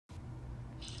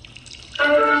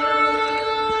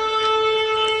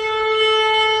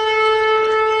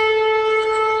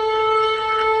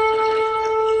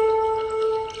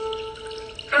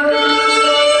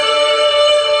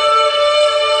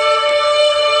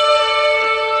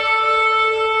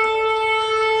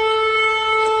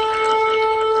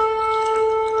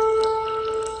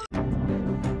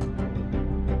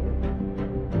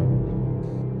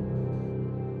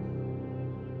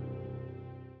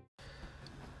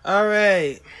All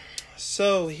right.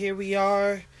 So here we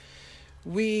are.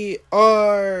 We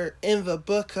are in the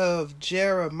book of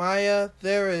Jeremiah.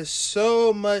 There is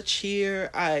so much here.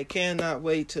 I cannot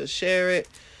wait to share it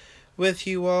with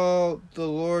you all. The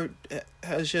Lord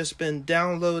has just been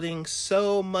downloading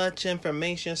so much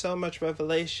information, so much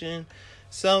revelation.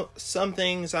 Some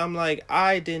things I'm like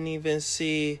I didn't even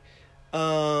see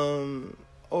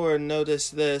or notice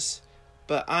this,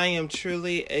 but I am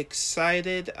truly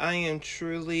excited. I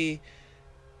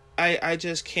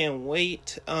just can't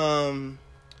wait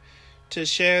to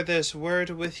share this word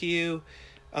with you.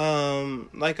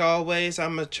 Like always,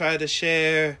 I'm gonna try to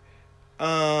share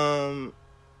a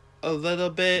little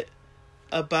bit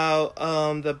about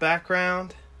the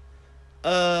background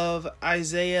of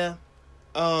Isaiah,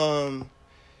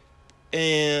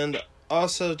 and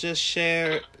also just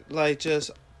share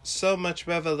just so much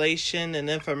revelation and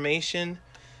information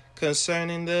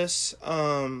concerning this.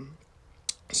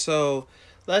 So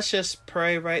let's just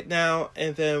pray right now,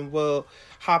 and then we'll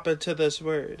hop into this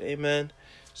word. Amen.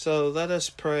 So let us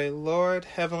pray. Lord,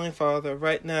 Heavenly Father,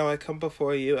 right now I come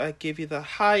before you. I give you the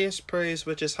highest praise,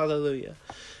 which is hallelujah.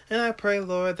 And I pray,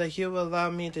 Lord, that you will allow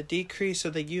me to decrease so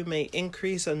that you may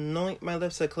increase. Anoint my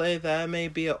lips of clay that I may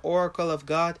be an oracle of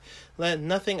God. Let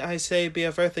nothing I say be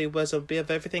of earthly wisdom, be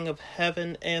of everything of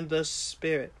heaven and the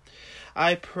Spirit.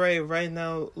 I pray right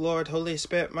now, Lord, Holy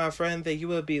Spirit, my friend, that you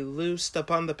will be loosed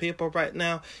upon the people right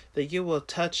now, that you will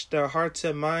touch their hearts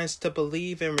and minds to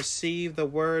believe and receive the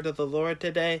word of the Lord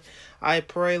today. I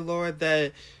pray, Lord,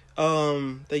 that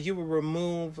you will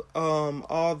remove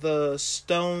all the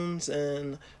stones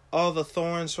and all the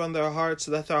thorns from their hearts,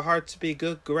 let their hearts be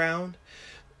good ground,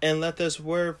 and let this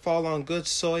word fall on good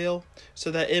soil, so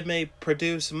that it may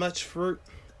produce much fruit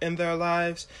in their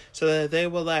lives, so that they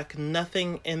will lack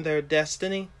nothing in their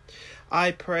destiny.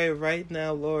 I pray right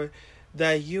now, Lord,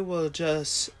 that you will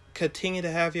just continue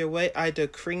to have your way. I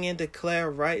decree and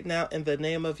declare right now in the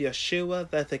name of Yeshua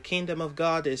that the kingdom of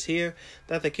God is here,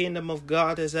 that the kingdom of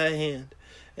God is at hand.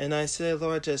 And I say,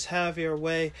 Lord, just have your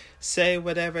way. Say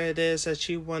whatever it is that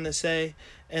you want to say.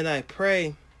 And I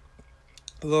pray,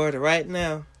 Lord, right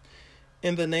now,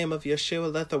 in the name of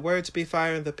Yeshua, let the words be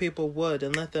fire and the people wood,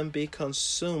 and let them be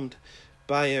consumed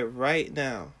by it right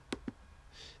now.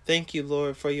 Thank you,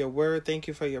 Lord, for your word. Thank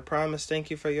you for your promise.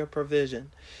 Thank you for your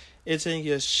provision. It's in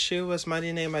Yeshua's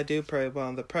mighty name I do pray, while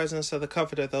in the presence of the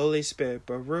Comforter, the Holy Spirit.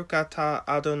 Baruch atah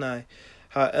Adonai,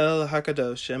 Ha'el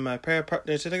HaKadosh. And my prayer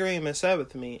partners in agreement said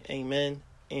with me, amen,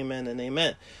 amen, and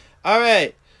amen. All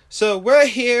right, so we're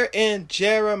here in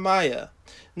Jeremiah.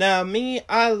 Now,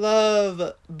 I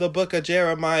love the book of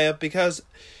Jeremiah because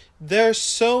there's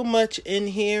so much in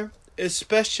here,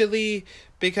 especially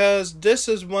because this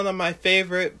is one of my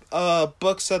favorite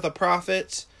books of the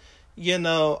prophets.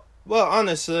 Well,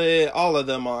 honestly, all of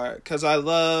them are, because I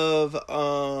love,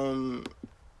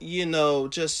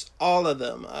 just all of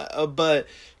them. But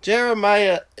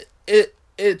Jeremiah,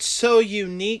 it's so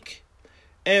unique,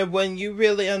 and when you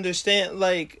really understand,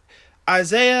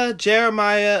 Isaiah,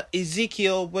 Jeremiah,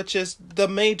 Ezekiel, which is the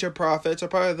major prophets, or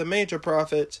part of the major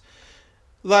prophets,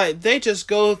 they just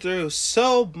go through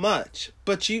so much,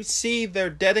 but you see their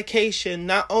dedication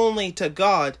not only to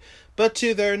God, but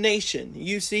to their nation.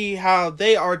 You see how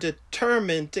they are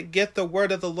determined to get the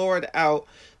word of the Lord out.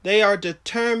 They are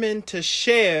determined to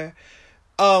share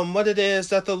what it is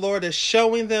that the Lord is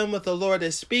showing them, what the Lord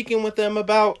is speaking with them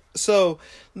about. So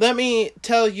let me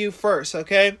tell you first,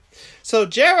 okay? So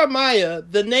Jeremiah,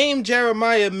 the name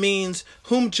Jeremiah means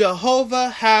whom Jehovah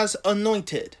has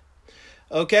anointed.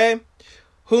 Okay?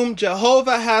 Whom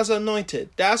Jehovah has anointed.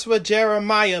 That's what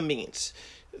Jeremiah means.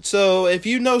 So if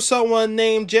you know someone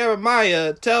named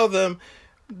Jeremiah, tell them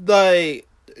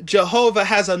Jehovah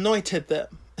has anointed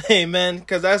them. Amen?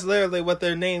 Because that's literally what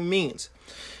their name means.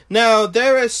 Now,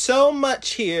 there is so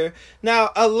much here.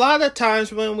 Now, a lot of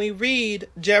times when we read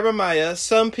Jeremiah,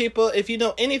 some people, if you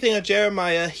know anything of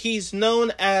Jeremiah, he's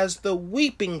known as the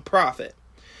weeping prophet.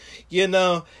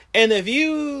 And if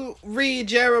you read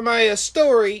Jeremiah's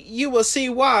story, you will see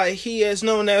why he is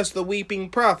known as the weeping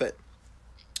prophet.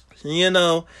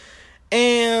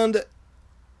 And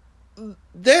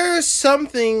there's some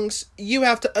things you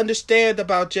have to understand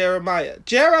about Jeremiah.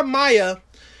 Jeremiah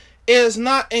is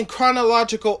not in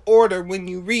chronological order when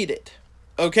you read it,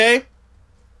 okay?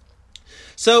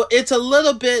 So it's a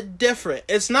little bit different.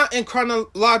 It's not in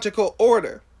chronological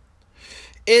order.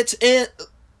 It's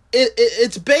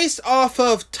based off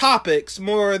of topics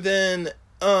more than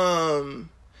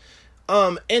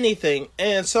anything.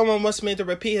 And someone wants me to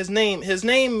repeat his name. His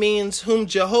name means whom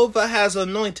Jehovah has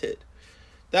anointed.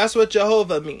 That's what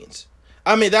Jehovah means.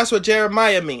 That's what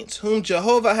Jeremiah means, whom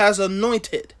Jehovah has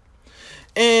anointed.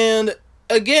 And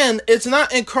again, it's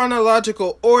not in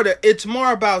chronological order. It's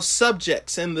more about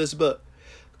subjects in this book.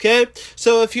 Okay?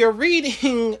 So if you're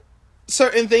reading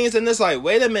certain things and it's like,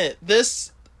 wait a minute,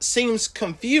 this seems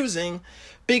confusing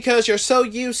because you're so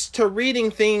used to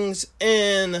reading things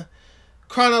in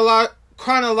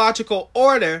chronological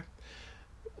order,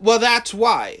 well, that's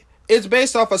why. It's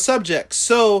based off a subject.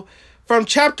 So from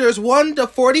chapters 1 to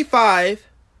 45,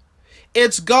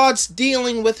 it's God's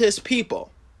dealing with his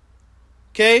people.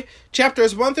 Okay?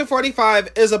 Chapters 1 through 45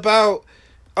 is about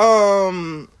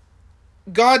God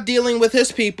dealing with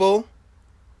his people.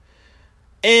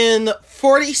 In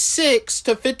 46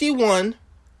 to 51,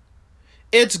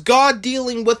 it's God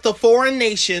dealing with the foreign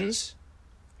nations.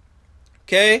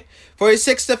 Okay?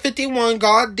 46 to 51,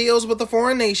 God deals with the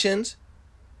foreign nations.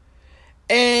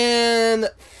 And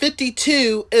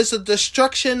 52 is the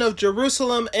destruction of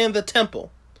Jerusalem and the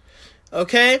temple.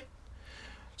 Okay?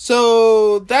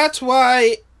 So that's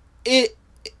why it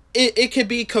could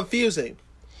be confusing.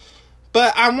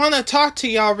 But I want to talk to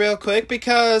y'all real quick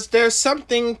because there's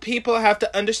something people have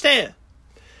to understand.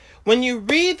 When you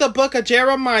read the book of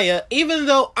Jeremiah, even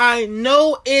though I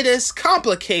know it is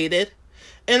complicated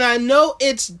and I know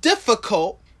it's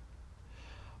difficult,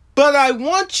 but I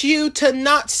want you to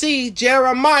not see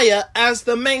Jeremiah as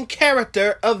the main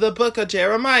character of the book of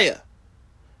Jeremiah.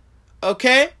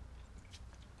 Okay?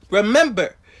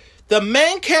 Remember, the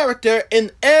main character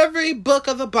in every book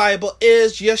of the Bible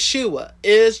is Yeshua,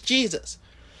 is Jesus.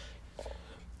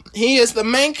 He is the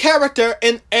main character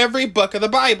in every book of the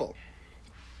Bible.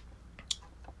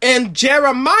 And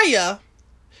Jeremiah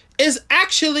is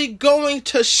actually going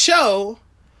to show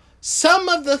some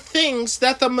of the things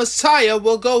that the Messiah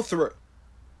will go through.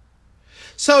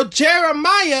 So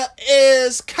Jeremiah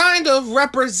is kind of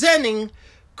representing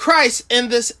Christ in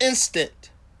this instant.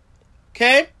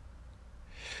 Okay?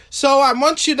 So I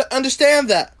want you to understand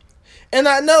that. And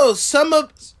I know some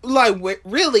of,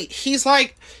 really, he's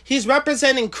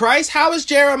representing Christ. How is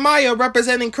Jeremiah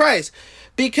representing Christ?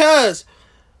 Because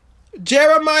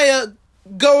Jeremiah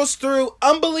goes through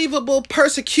unbelievable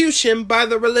persecution by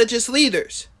the religious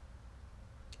leaders.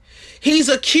 He's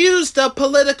accused of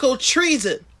political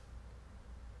treason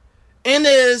and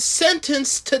is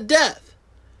sentenced to death.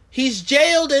 He's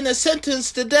jailed and is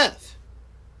sentenced to death.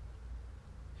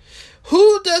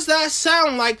 Who does that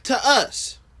sound like to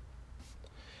us?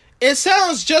 It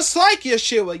sounds just like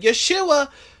Yeshua. Yeshua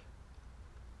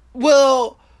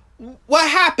what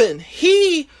happened?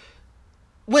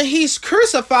 When he's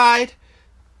crucified,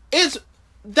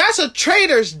 that's a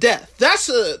traitor's death. That's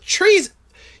a treason.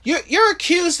 You're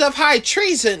accused of high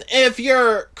treason if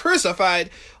you're crucified,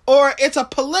 or it's a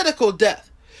political death.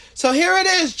 So here it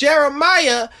is.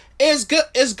 Jeremiah is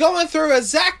going through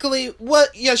exactly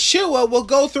what Yeshua will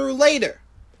go through later.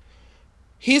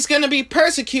 He's going to be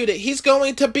persecuted. He's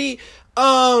going to be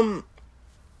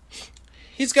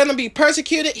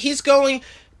persecuted. He's going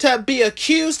to be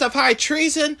accused of high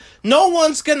treason. No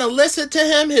one's going to listen to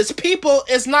him. His people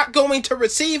is not going to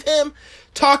receive him.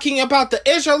 Talking about the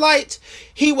Israelites,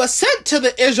 he was sent to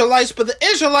the Israelites, but the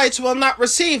Israelites will not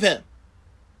receive him.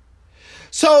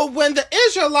 So when the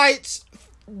Israelites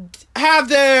have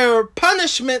their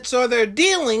punishments or their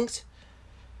dealings,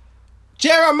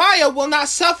 Jeremiah will not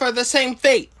suffer the same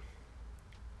fate.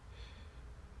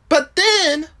 But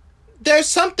then there's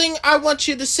something I want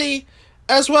you to see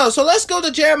as well. So let's go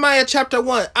to Jeremiah chapter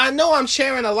 1. I know I'm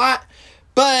sharing a lot,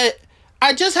 but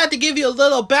I just had to give you a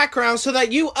little background so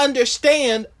that you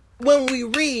understand when we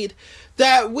read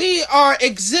that we are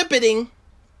exhibiting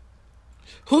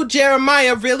who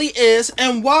Jeremiah really is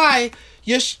and why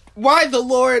the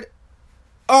Lord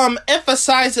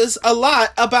emphasizes a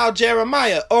lot about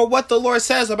Jeremiah, or what the Lord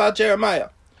says about Jeremiah.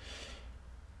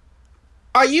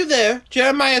 Are you there?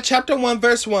 Jeremiah chapter 1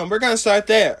 verse 1. We're going to start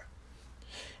there.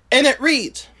 And it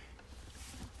reads,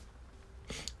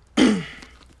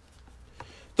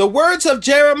 the words of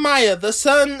Jeremiah, the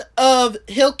son of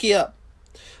Hilkiah,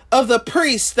 of the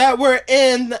priests that were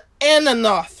in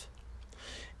Anathoth,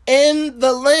 in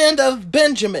the land of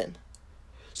Benjamin.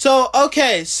 So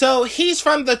he's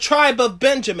from the tribe of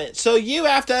Benjamin. So you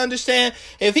have to understand,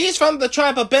 if he's from the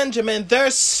tribe of Benjamin,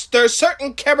 there's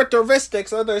certain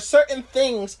characteristics, or there's certain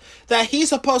things that he's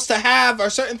supposed to have, or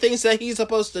certain things that he's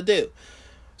supposed to do.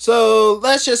 So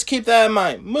let's just keep that in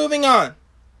mind. Moving on.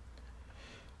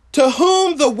 To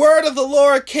whom the word of the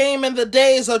Lord came in the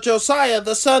days of Josiah,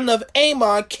 the son of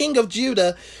Amon, king of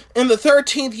Judah, in the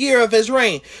 13th year of his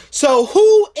reign. So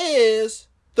who is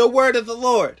the word of the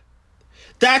Lord?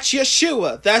 That's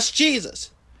Yeshua. That's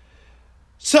Jesus.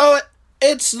 So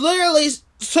it's literally,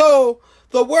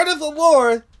 the word of the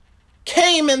Lord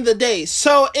came in the days.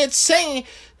 So it's saying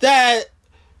that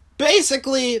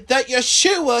basically that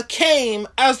Yeshua came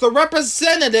as the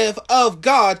representative of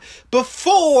God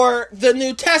before the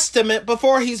New Testament,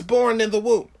 before he's born in the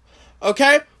womb.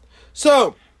 Okay?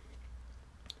 So,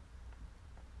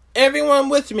 everyone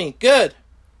with me? Good.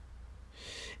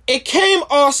 It came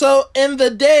also in the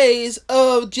days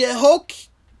of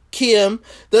Jehoiakim,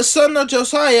 the son of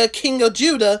Josiah, king of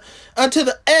Judah, unto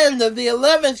the end of the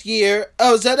 11th year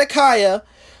of Zedekiah,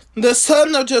 the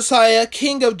son of Josiah,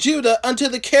 king of Judah, unto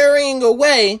the carrying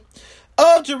away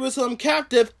of Jerusalem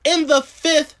captive in the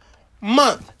 5th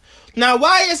month. Now,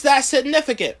 why is that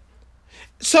significant?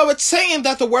 So it's saying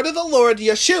that the word of the Lord,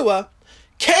 Yeshua,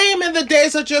 came in the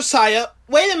days of Josiah.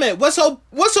 Wait a minute, what's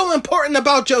so important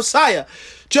about Josiah?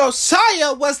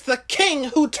 Josiah was the king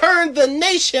who turned the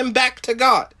nation back to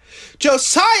God.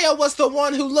 Josiah was the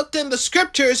one who looked in the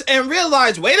scriptures and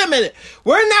realized, wait a minute,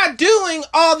 we're not doing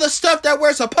all the stuff that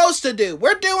we're supposed to do.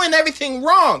 We're doing everything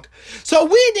wrong. So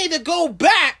we need to go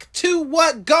back to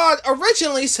what God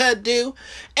originally said do,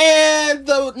 and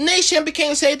the nation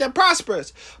became saved and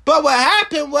prosperous. But what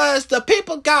happened was the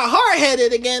people got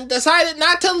hard-headed again, decided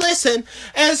not to listen,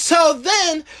 and so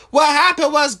then what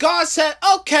happened was God said,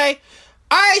 okay,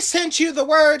 I sent you the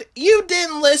word, you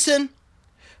didn't listen.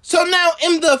 So now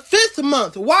in the 5th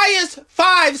month, why is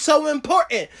 5 so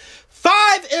important?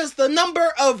 5 is the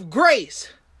number of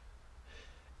grace.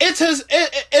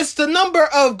 It's the number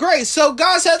of grace. So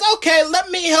God says, okay, let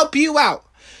me help you out.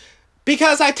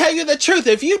 Because I tell you the truth,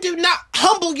 if you do not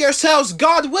humble yourselves,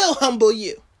 God will humble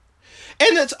you.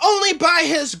 And it's only by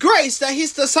his grace that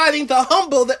he's deciding to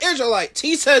humble the Israelites.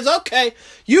 He says, okay,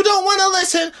 you don't want to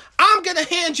listen, I'm going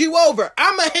to hand you over.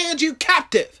 I'm going to hand you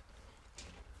captive.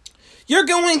 You're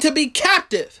going to be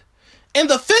captive. In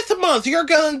the 5th month, you're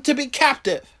going to be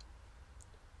captive.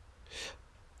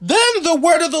 Then the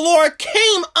word of the Lord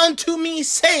came unto me,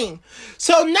 saying.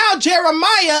 So now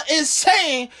Jeremiah is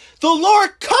saying the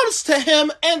Lord comes to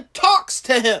him and talks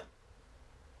to him.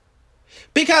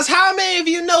 Because how many of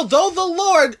you know,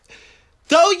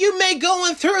 though you may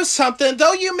going through something,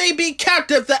 though you may be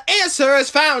captive, the answer is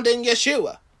found in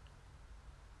Yeshua.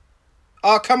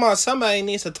 Oh, come on, somebody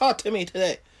needs to talk to me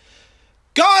today.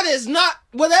 God is not,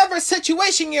 whatever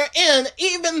situation you're in,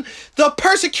 even the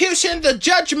persecution, the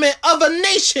judgment of a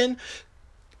nation,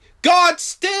 God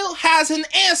still has an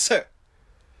answer.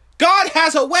 God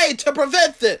has a way to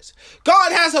prevent this.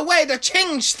 God has a way to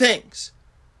change things.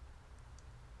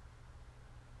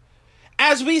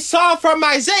 As we saw from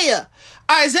Isaiah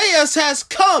says,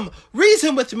 come,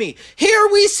 reason with me. Here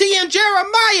we see in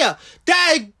Jeremiah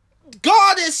that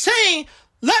God is saying,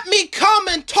 let me come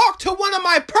and talk to one of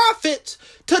my prophets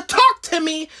to talk to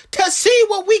me to see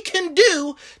what we can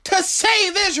do to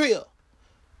save Israel.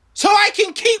 So I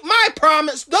can keep my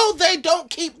promise, though they don't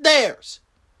keep theirs.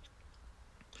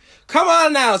 Come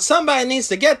on now, somebody needs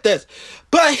to get this.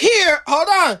 But here, hold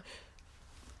on.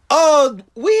 Oh,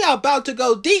 we are about to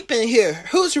go deep in here.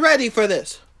 Who's ready for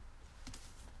this?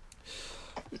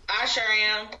 I sure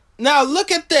am. Now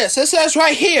look at this. It says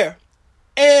right here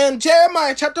in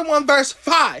Jeremiah chapter 1 verse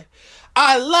 5.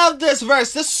 I love this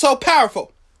verse. This is so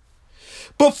powerful.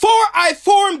 Before I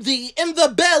formed thee in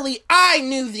the belly, I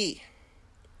knew thee.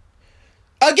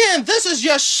 Again, this is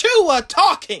Yeshua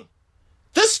talking.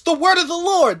 This is the word of the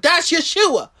Lord. That's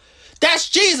Yeshua. That's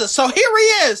Jesus. So here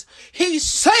he is. He's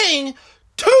saying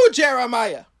to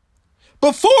Jeremiah,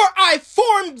 before I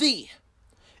formed thee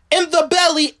in the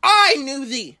belly, I knew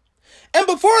thee. And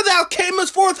before thou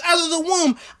camest forth out of the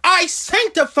womb, I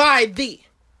sanctified thee.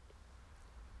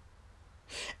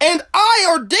 And I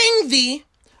ordained thee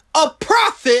a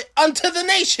prophet unto the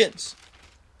nations.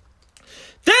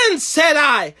 Then said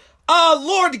I,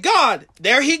 Lord God,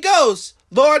 there he goes,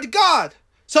 Lord God.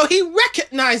 So he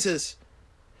recognizes,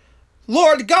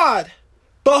 Lord God,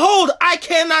 behold, I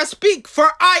cannot speak,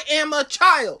 for I am a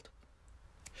child.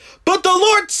 But the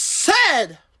Lord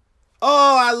said,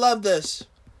 oh, I love this.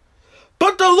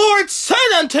 But the Lord said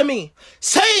unto me,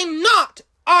 say not,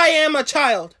 I am a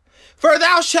child. For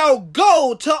thou shalt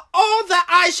go to all that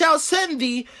I shall send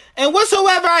thee, and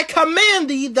whatsoever I command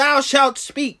thee, thou shalt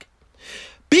speak.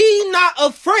 Be not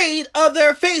afraid of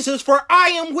their faces, for I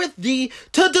am with thee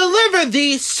to deliver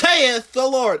thee, saith the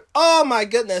Lord. Oh my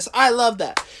goodness, I love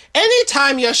that.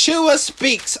 Anytime Yeshua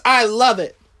speaks, I love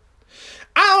it.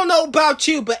 I don't know about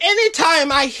you, but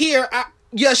anytime I hear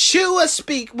Yeshua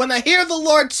speak, when I hear the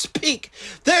Lord speak,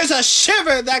 there's a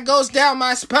shiver that goes down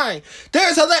my spine.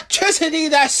 There's electricity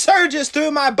that surges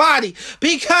through my body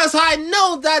because I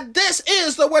know that this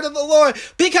is the word of the Lord,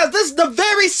 because this is the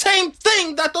very same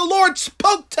thing that the Lord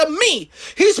spoke to me.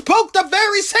 He spoke the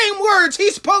very same words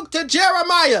he spoke to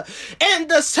Jeremiah, and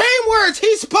the same words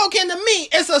he's spoken to me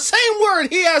is the same word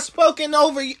he has spoken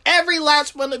over every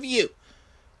last one of you.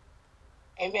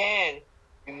 Amen.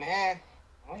 Amen.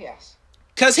 Oh, yes.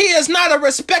 Because he is not a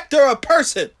respecter of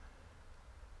person.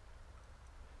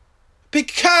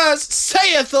 Because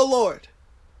saith the Lord.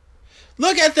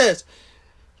 Look at this.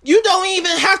 You don't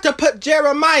even have to put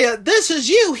Jeremiah. This is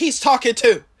you he's talking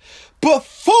to.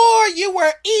 Before you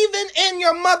were even in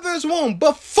your mother's womb,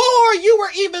 before you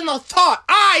were even a thought,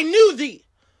 I knew thee.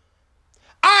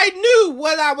 I knew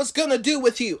what I was going to do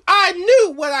with you. I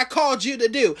knew what I called you to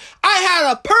do. I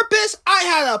had a purpose. I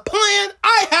had a plan.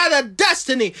 I had a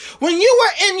destiny. When you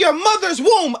were in your mother's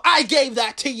womb, I gave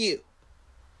that to you.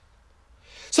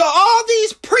 So all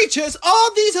these preachers,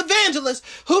 all these evangelists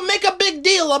who make a big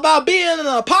deal about being an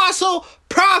apostle,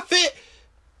 prophet,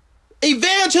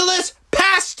 evangelist,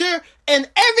 pastor, and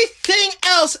everything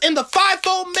else in the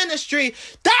fivefold ministry,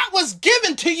 that was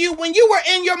given to you when you were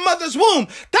in your mother's womb.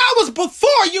 That was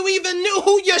before you even knew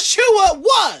who Yeshua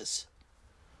was.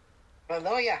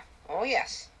 Hallelujah. Oh,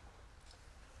 yes.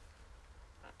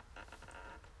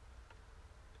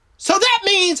 So that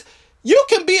means you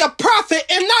can be a prophet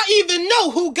and not even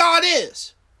know who God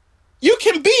is. You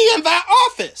can be in that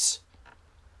office.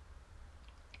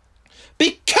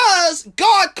 Because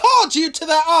God called you to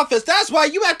that office. That's why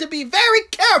you have to be very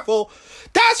careful.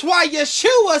 That's why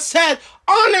Yeshua said,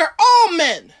 honor all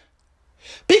men.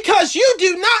 Because you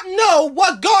do not know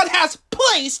what God has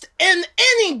placed in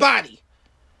anybody.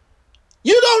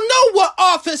 You don't know what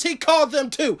office he called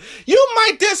them to. You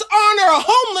might dishonor a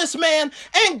homeless man,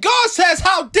 and God says,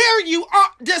 how dare you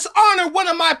dishonor one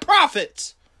of my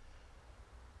prophets?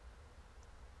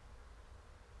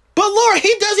 But Lord,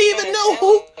 he doesn't even know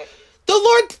who...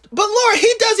 Lord,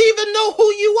 he doesn't even know who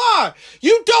you are.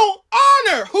 You don't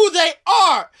honor who they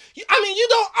are. You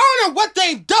don't honor what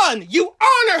they've done. You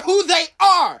honor who they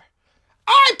are.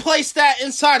 I place that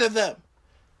inside of them.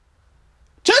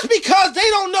 Just because they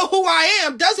don't know who I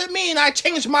am doesn't mean I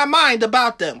changed my mind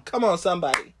about them. Come on,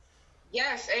 somebody.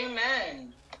 Yes,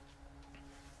 amen.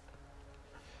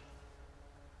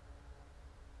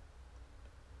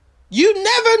 You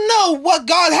never know what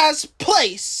God has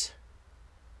placed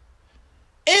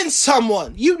in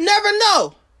someone. You never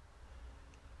know.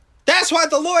 That's why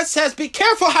the Lord says, be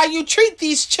careful how you treat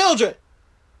these children.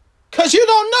 Because you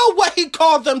don't know what he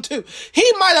called them to. He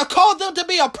might have called them to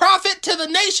be a prophet to the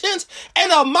nations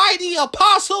and a mighty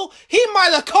apostle. He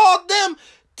might have called them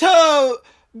to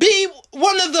be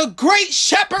one of the great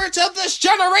shepherds of this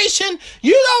generation.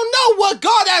 You don't know what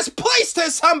God has placed in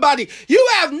somebody. You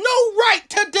have no right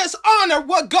to dishonor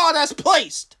what God has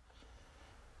placed.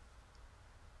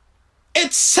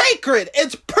 It's sacred.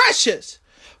 It's precious.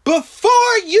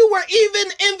 Before you were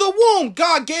even in the womb,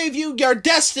 God gave you your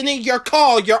destiny, your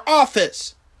call, your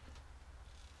office.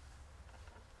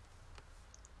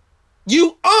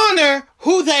 You honor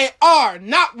who they are,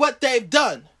 not what they've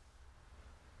done.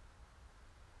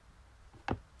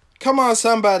 Come on,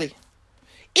 somebody.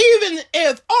 Even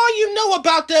if all you know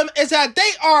about them is that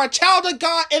they are a child of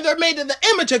God and they're made in the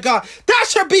image of God, that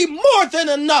should be more than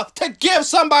enough to give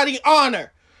somebody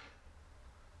honor.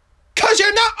 Because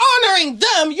you're not honoring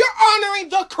them, you're honoring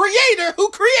the Creator who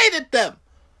created them.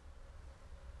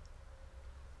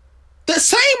 The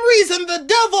same reason the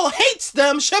devil hates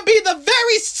them should be the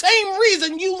very same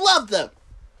reason you love them.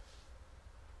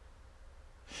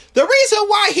 The reason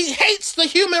why he hates the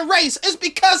human race is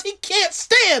because he can't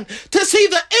stand to see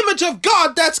the image of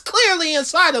God that's clearly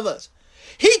inside of us.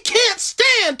 He can't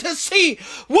stand to see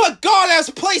what God has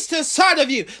placed inside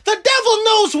of you. The devil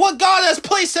knows what God has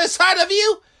placed inside of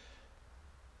you.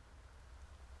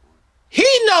 He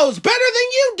knows better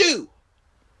than you do.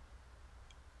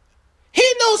 He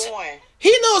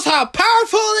knows how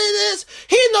powerful it is.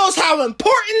 He knows how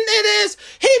important it is.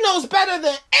 He knows better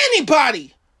than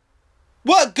anybody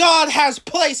what God has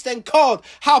placed and called,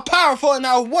 how powerful and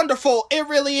how wonderful it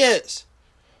really is.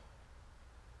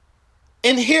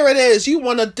 And here it is, you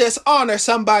want to dishonor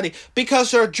somebody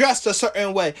because they're dressed a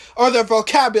certain way or their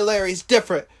vocabulary is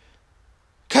different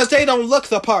because they don't look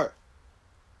the part.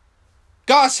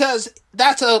 God says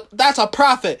that's a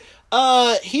prophet.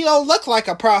 He don't look like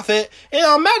a prophet. It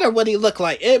don't matter what he look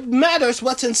like. It matters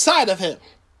what's inside of him.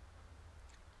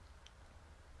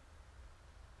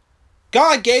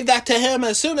 God gave that to him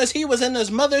as soon as he was in his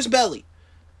mother's belly.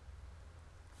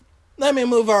 Let me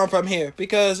move on from here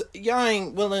because y'all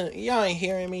ain't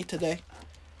hearing me today.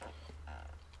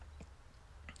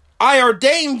 I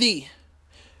ordain thee.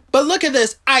 But look at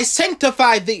this. I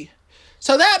sanctify thee.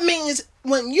 So that means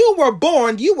when you were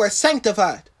born, you were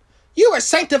sanctified. You were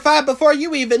sanctified before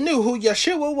you even knew who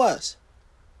Yeshua was.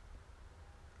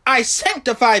 I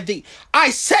sanctified thee. I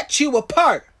set you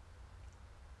apart.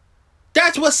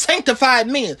 That's what sanctified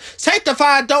means.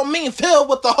 Sanctified don't mean filled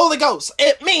with the Holy Ghost.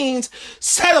 It means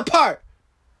set apart.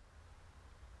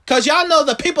 Because y'all know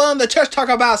the people in the church talk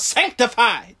about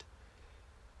sanctified.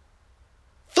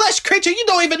 Flesh creature, you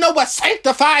don't even know what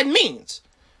sanctified means.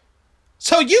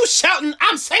 So you shouting,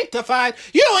 I'm sanctified.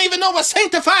 You don't even know what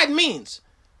sanctified means.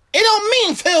 It don't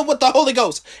mean filled with the Holy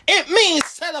Ghost. It means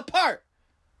set apart.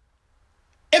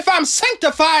 If I'm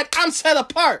sanctified, I'm set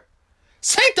apart.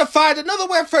 Sanctified, another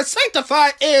word for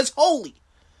sanctified is holy.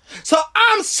 So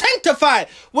I'm sanctified.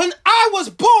 When I was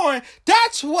born,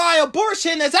 that's why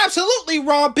abortion is absolutely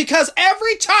wrong, because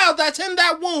every child that's in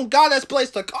that womb, God has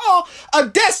placed a call, a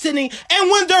destiny, and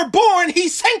when they're born, He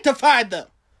sanctified them.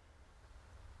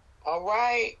 All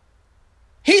right.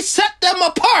 He set them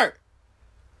apart.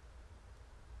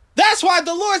 That's why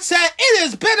the Lord said, it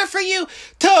is better for you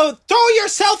to throw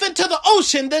yourself into the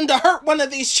ocean than to hurt one of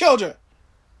these children.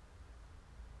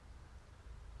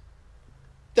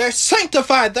 They're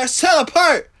sanctified. They're set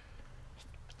apart.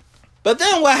 But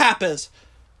then what happens?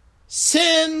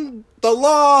 Sin, the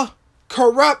law,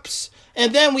 corrupts,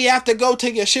 and then we have to go to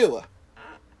Yeshua.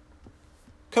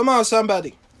 Come on,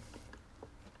 somebody.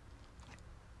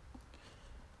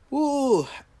 Ooh.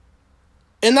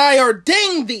 And I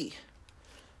ordain thee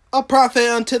a prophet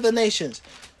unto the nations.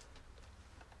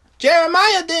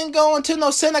 Jeremiah didn't go into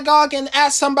no synagogue and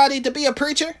ask somebody to be a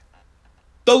preacher.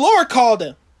 The Lord called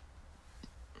him.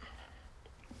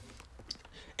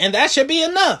 And that should be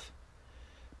enough.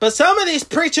 But some of these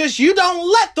preachers, you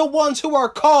don't let the ones who are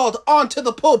called onto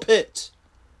the pulpits.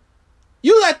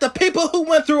 You let the people who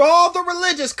went through all the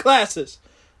religious classes,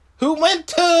 who went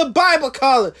to Bible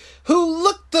college, who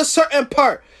looked a certain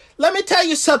part. Let me tell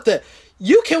you something.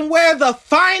 You can wear the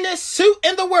finest suit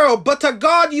in the world, but to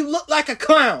God you look like a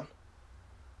clown.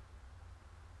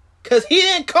 Because He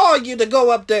didn't call you to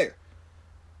go up there.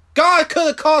 God could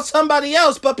have called somebody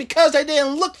else, but because they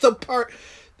didn't look the part,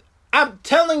 I'm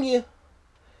telling you,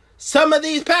 some of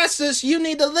these pastors, you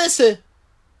need to listen.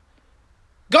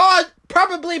 God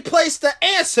probably placed the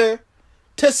answer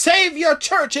to save your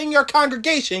church and your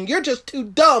congregation. You're just too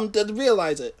dumb to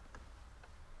realize it.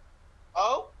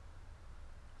 Oh,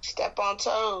 step on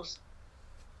toes.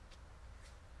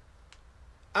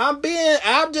 I'm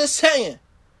just saying.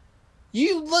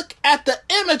 You look at the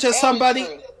image of somebody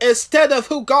instead of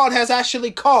who God has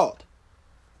actually called.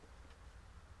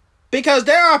 Because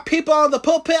there are people on the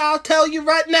pulpit, I'll tell you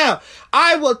right now.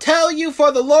 I will tell you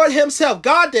for the Lord Himself.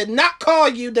 God did not call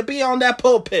you to be on that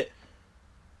pulpit.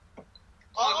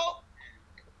 Oh,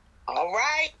 all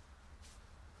right.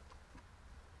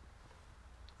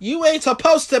 You ain't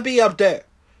supposed to be up there.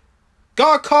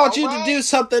 God called you to do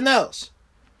something else.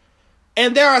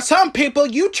 And there are some people,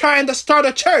 you trying to start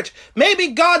a church. Maybe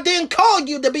God didn't call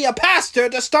you to be a pastor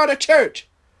to start a church.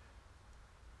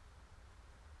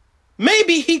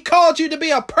 Maybe He called you to be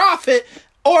a prophet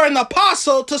or an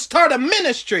apostle to start a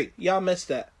ministry. Y'all missed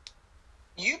that.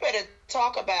 You better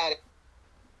talk about it.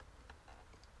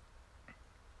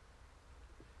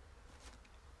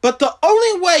 But the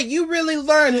only way you really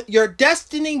learn your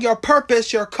destiny, your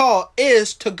purpose, your call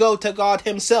is to go to God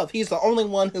Himself. He's the only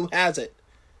one who has it.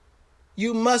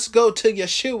 You must go to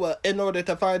Yeshua in order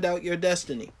to find out your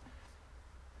destiny.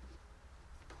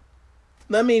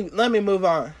 Let me move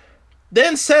on.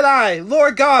 Then said I,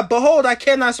 Lord God, behold, I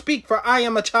cannot speak, for I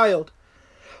am a child.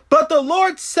 But the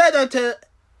Lord said unto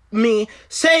me,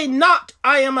 say not,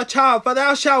 I am a child, for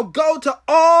thou shalt go to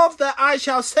all that I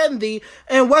shall send thee,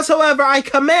 and whatsoever I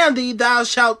command thee, thou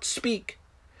shalt speak.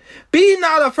 Be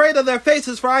not afraid of their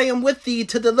faces, for I am with thee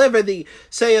to deliver thee,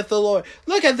 saith the Lord.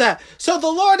 Look at that. So the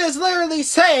Lord is literally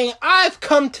saying, I've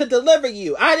come to deliver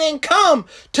you. I didn't come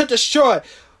to destroy.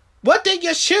 What did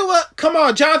Yeshua, come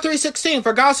on, John 3:16,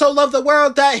 for God so loved the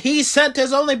world that He sent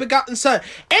His only begotten Son.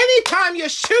 Anytime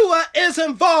Yeshua is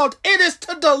involved, it is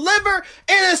to deliver,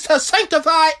 it is to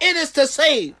sanctify, it is to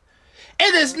save.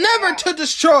 It is never to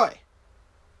destroy.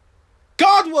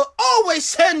 God will always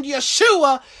send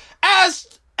Yeshua as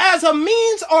a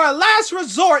means or a last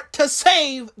resort to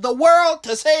save the world,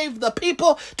 to save the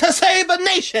people, to save a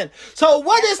nation. So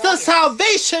what is the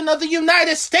salvation of the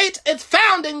United States? It's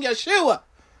found in Yeshua.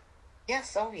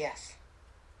 Yes, oh yes.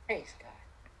 Praise God.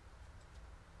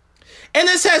 And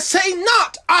it says, say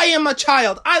not, I am a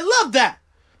child. I love that.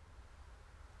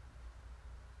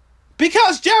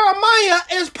 Because Jeremiah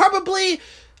is probably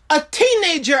a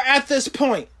teenager at this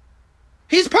point.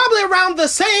 He's probably around the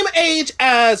same age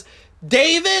as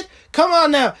David. Come on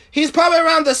now. He's probably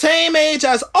around the same age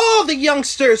as all the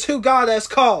youngsters who God has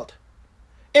called.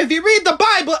 If you read the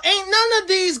Bible, ain't none of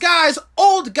these guys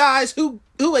old guys who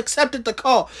accepted the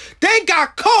call. They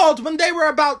got called when they were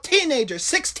about teenagers,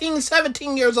 16,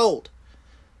 17 years old.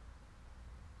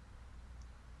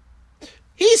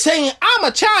 He's saying, I'm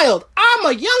a child. I'm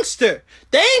a youngster.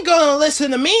 They ain't going to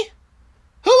listen to me.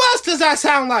 Who else does that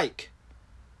sound like?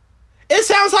 It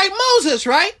sounds like Moses,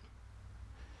 right?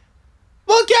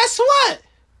 Well, guess what?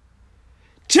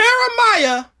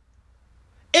 Jeremiah,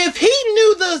 if he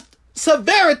knew the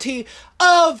severity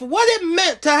of what it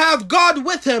meant to have God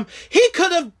with him, he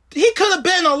could have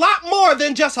been a lot more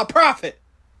than just a prophet.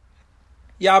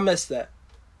 Y'all missed that.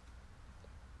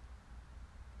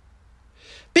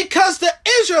 Because the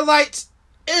Israelites,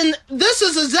 and this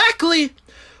is exactly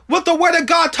what the Word of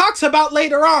God talks about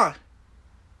later on.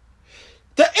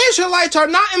 The Israelites are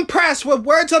not impressed with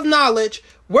words of knowledge,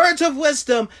 words of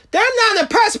wisdom. They're not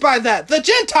impressed by that. The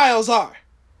Gentiles are.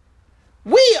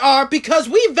 We are, because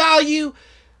we value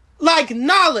like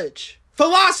knowledge,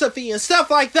 philosophy, and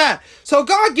stuff like that. So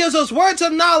God gives us words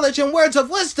of knowledge and words of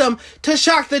wisdom to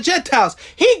shock the Gentiles.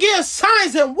 He gives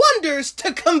signs and wonders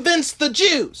to convince the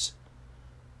Jews.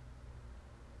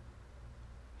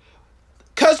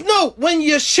 Because no, when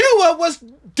Yeshua was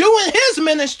doing his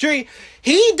ministry,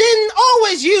 he didn't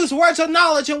always use words of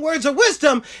knowledge and words of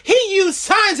wisdom. He used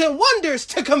signs and wonders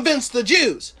to convince the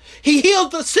Jews. He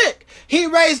healed the sick. He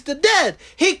raised the dead.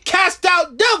 He cast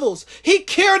out devils. He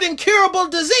cured incurable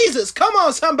diseases. Come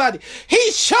on, somebody.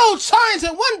 He showed signs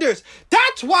and wonders.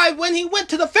 That's why when he went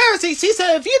to the Pharisees, he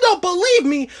said, if you don't believe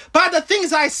me by the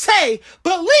things I say,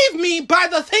 believe me by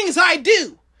the things I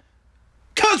do.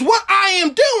 Because what I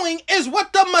am doing is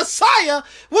what the Messiah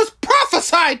was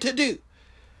prophesied to do.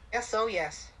 Yes, oh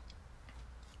yes.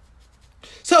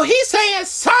 So he's saying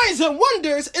signs and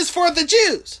wonders is for the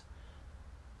Jews.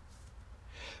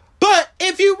 But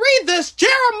if you read this,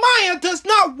 Jeremiah does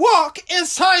not walk in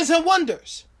signs and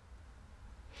wonders.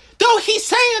 Though he's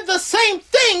saying the same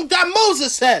thing that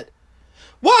Moses said.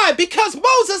 Why? Because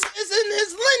Moses is in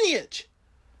his lineage.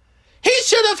 He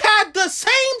should have had the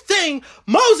same thing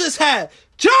Moses had,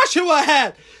 Joshua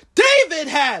had, David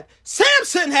had,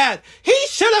 Samson had. He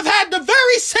should have had the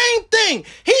very same thing.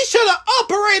 He should have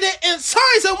operated in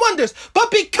signs and wonders.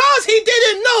 But because he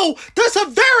didn't know the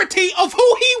severity of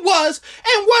who he was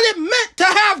and what it meant to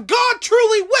have God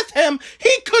truly with him,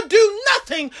 he could do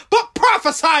nothing but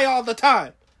prophesy all the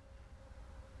time.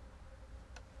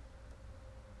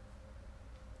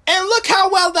 And look how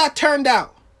well that turned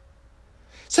out.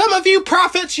 Some of you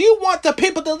prophets, you want the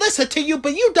people to listen to you,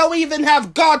 but you don't even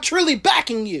have God truly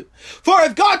backing you. For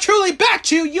if God truly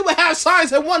backed you, you would have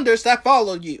signs and wonders that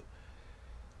follow you.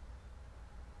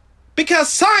 Because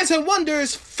signs and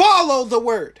wonders follow the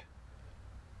word.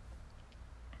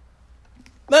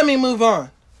 Let me move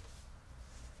on.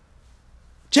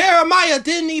 Jeremiah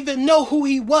didn't even know who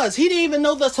he was. He didn't even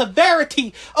know the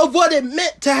severity of what it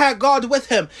meant to have God with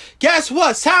him. Guess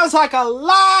what? Sounds like a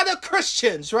lot of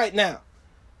Christians right now.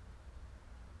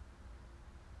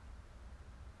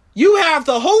 You have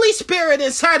the Holy Spirit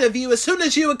inside of you as soon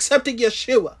as you accepted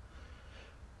Yeshua.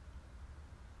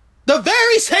 The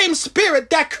very same Spirit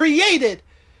that created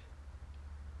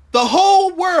the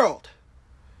whole world.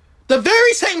 The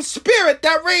very same Spirit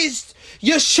that raised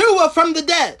Yeshua from the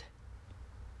dead.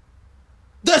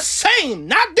 The same,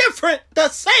 not different, the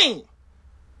same.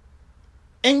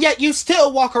 And yet you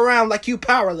still walk around like you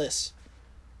powerless.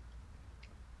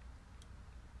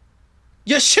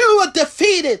 Yeshua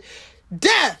defeated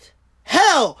death,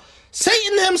 hell,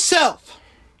 Satan himself.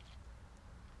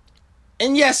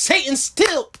 And yes, Satan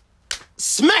still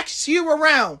smacks you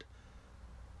around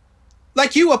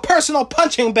like you a personal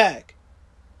punching bag.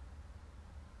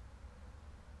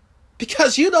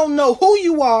 Because you don't know who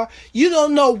you are, you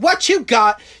don't know what you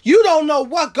got, you don't know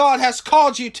what God has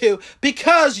called you to,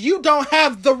 because you don't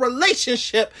have the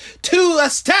relationship to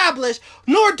establish,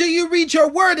 nor do you read your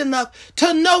word enough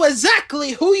to know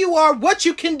exactly who you are, what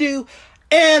you can do,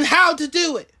 and how to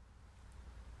do it.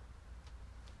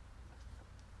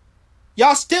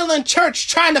 Y'all still in church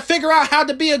trying to figure out how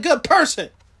to be a good person.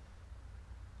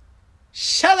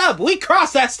 Shut up, we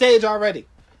crossed that stage already.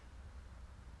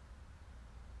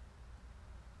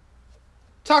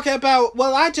 Talking about,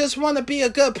 well, I just want to be a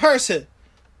good person.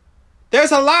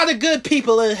 There's a lot of good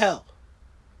people in hell.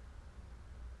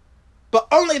 But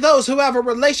only those who have a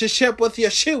relationship with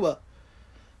Yeshua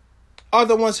are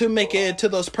the ones who make it into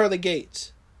those pearly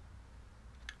gates.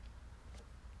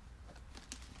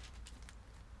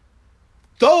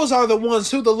 those are the ones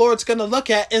who the Lord's going to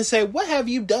look at and say, what have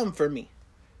you done for me?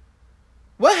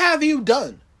 What have you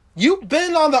done? You've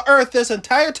been on the earth this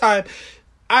entire time.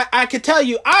 I can tell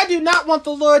you, I do not want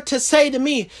the Lord to say to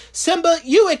me, Simba,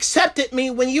 you accepted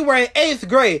me when you were in 8th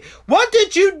grade. What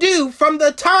did you do from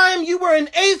the time you were in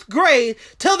 8th grade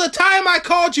till the time I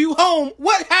called you home?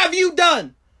 What have you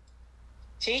done?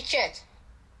 Teach it.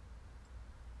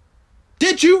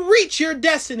 Did you reach your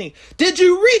destiny? Did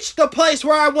you reach the place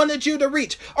where I wanted you to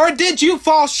reach? Or did you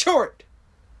fall short?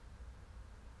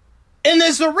 And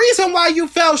there's the reason why you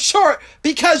fell short,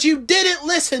 because you didn't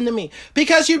listen to me,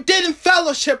 because you didn't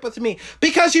fellowship with me,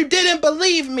 because you didn't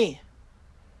believe me.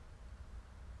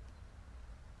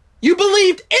 You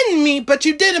believed in me, but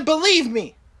you didn't believe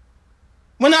me.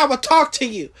 When I would talk to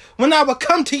you, when I would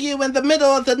come to you in the middle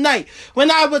of the night,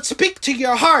 when I would speak to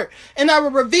your heart, and I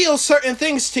would reveal certain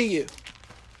things to you.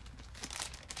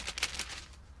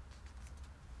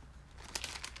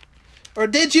 Or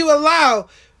did you allow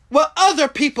what other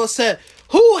people said?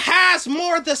 Who has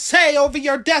more to say over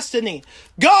your destiny?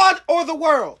 God or the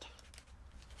world?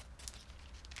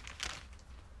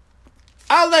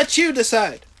 I'll let you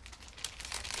decide.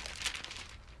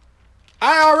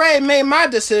 I already made my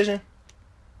decision.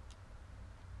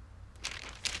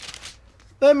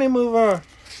 Let me move on.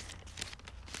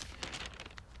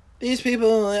 These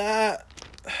people,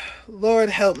 Lord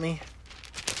help me.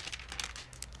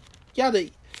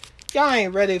 Y'all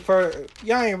ain't ready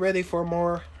for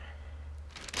more.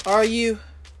 Are you?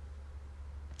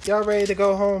 Y'all ready to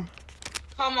go home?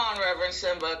 Come on, Reverend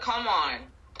Simba. Come on.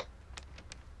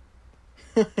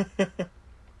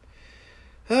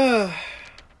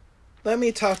 Let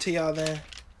me talk to y'all then.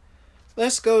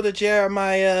 Let's go to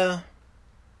Jeremiah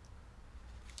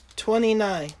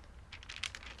 29.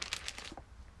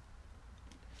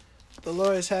 The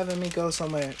Lord is having me go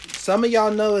somewhere. Some of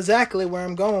y'all know exactly where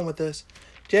I'm going with this.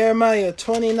 Jeremiah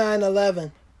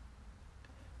 29:11.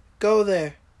 Go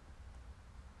there.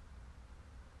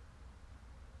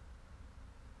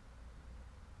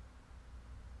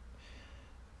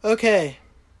 Okay.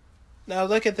 Now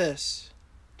look at this.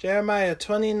 Jeremiah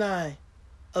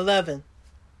 29:11.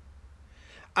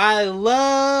 I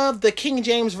love the King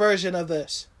James version of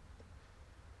this.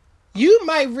 You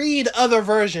might read other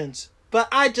versions, but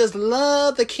I just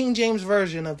love the King James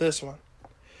version of this one.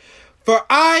 For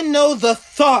I know the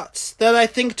thoughts that I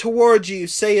think toward you,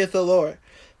 saith the Lord.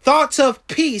 Thoughts of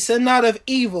peace and not of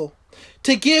evil,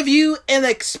 to give you an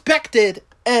expected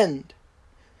end.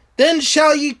 Then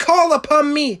shall ye call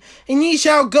upon me, and ye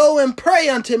shall go and pray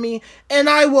unto me, and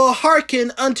I will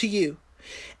hearken unto you.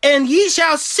 And ye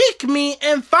shall seek me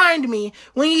and find me,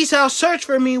 when ye shall search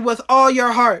for me with all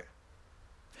your heart.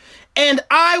 And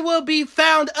I will be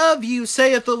found of you,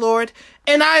 saith the Lord,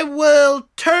 and I will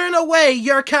turn away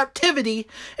your captivity,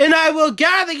 and I will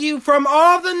gather you from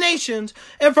all the nations,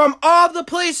 and from all the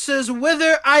places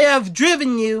whither I have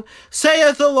driven you,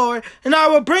 saith the Lord, and I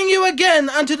will bring you again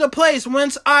unto the place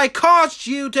whence I caused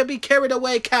you to be carried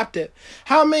away captive.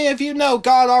 How many of you know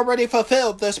God already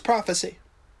fulfilled this prophecy?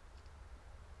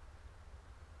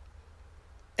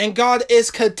 And God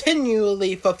is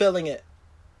continually fulfilling it.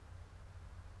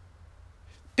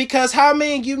 Because how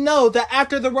many of you know that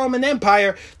after the Roman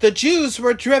Empire, the Jews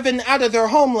were driven out of their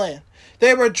homeland?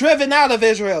 They were driven out of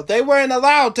Israel. They weren't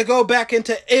allowed to go back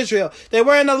into Israel. They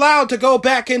weren't allowed to go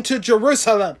back into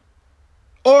Jerusalem.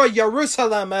 Or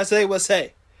Jerusalem, as they would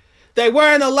say. They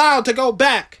weren't allowed to go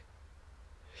back.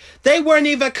 They weren't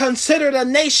even considered a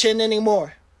nation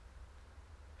anymore.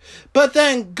 But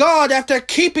then God, after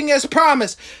keeping his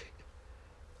promise,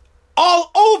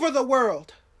 all over the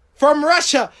world, from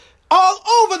Russia, all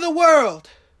over the world,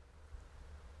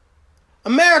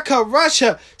 America,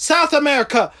 Russia, South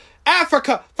America,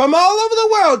 Africa, from all over the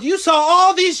world, you saw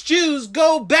all these Jews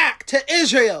go back to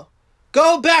Israel,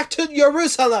 go back to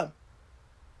Jerusalem.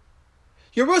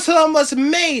 Jerusalem was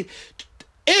made,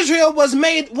 Israel was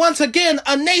made once again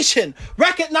a nation,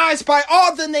 recognized by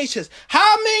all the nations.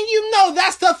 How many of you know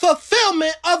that's the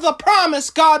fulfillment of the promise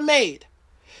God made?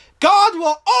 God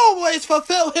will always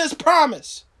fulfill his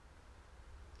promise.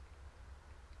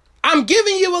 I'm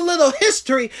giving you a little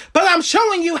history, but I'm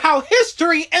showing you how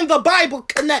history and the Bible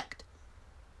connect.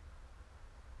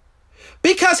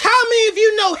 Because how many of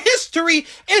you know history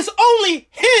is only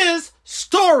his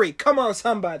story? Come on,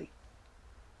 somebody.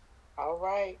 All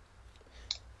right.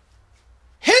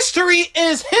 History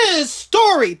is his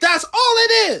story. That's all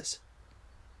it is.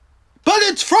 But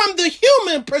it's from the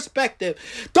human perspective.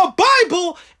 The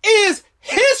Bible is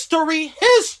history,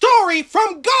 his story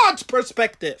from God's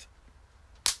perspective.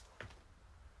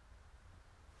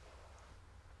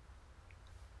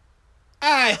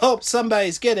 I hope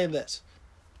somebody's getting this.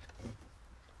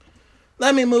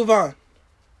 Let me move on.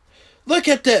 Look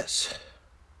at this.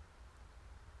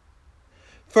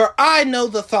 For I know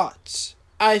the thoughts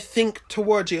I think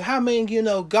towards you. How many of you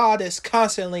know God is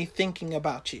constantly thinking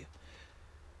about you?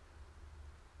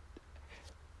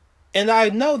 And I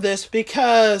know this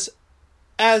because,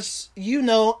 as you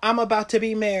know, I'm about to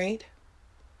be married.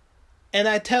 And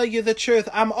I tell you the truth,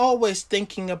 I'm always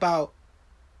thinking about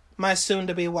my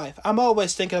soon-to-be wife. I'm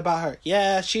always thinking about her.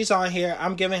 Yeah, she's on here.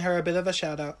 I'm giving her a bit of a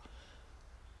shout-out.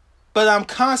 But I'm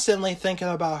constantly thinking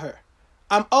about her.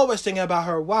 I'm always thinking about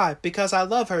her. Why? Because I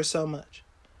love her so much.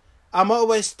 I'm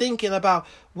always thinking about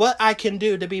what I can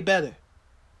do to be better.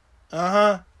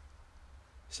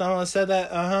 Someone said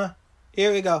that.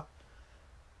 Here we go.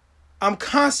 I'm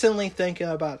constantly thinking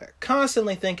about her.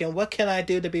 Constantly thinking, what can I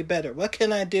do to be better? What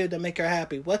can I do to make her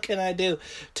happy? What can I do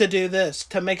to do this?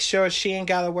 To make sure she ain't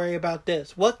got to worry about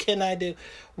this? What can I do?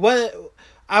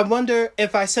 I wonder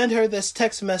if I send her this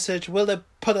text message, will it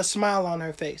put a smile on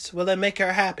her face? Will it make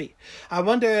her happy? I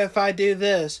wonder if I do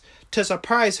this to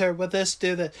surprise her, will this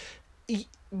do that?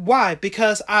 Why?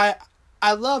 Because I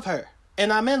love her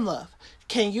and I'm in love.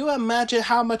 Can you imagine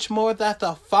how much more that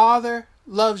the Father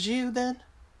loves you then?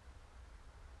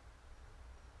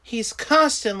 He's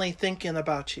constantly thinking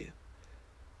about you.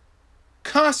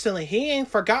 Constantly. He ain't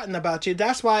forgotten about you.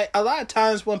 That's why a lot of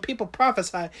times when people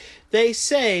prophesy, they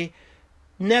say,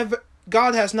 "Never,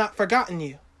 God has not forgotten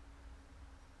you."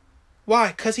 Why?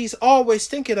 Because he's always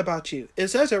thinking about you. It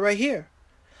says it right here.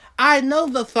 I know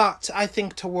the thoughts I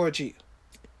think towards you.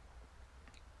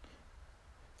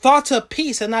 Thoughts of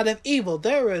peace and not of evil.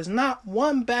 There is not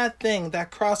one bad thing that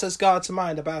crosses God's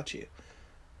mind about you.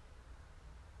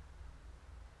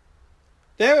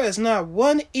 There is not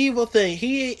one evil thing.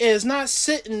 He is not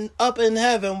sitting up in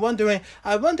heaven wondering,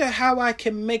 I wonder how I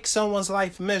can make someone's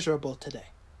life miserable today.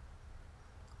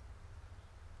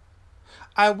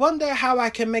 I wonder how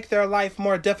I can make their life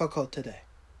more difficult today.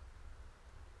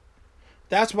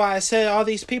 That's why I said all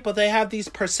these people, they have these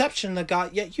perceptions of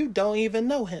God, yet you don't even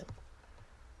know him.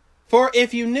 For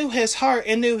if you knew his heart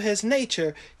and knew his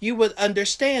nature, you would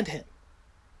understand him.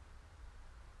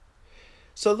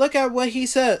 So look at what he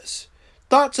says.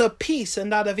 Thoughts of peace and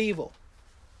not of evil.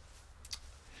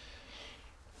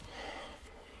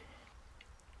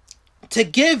 To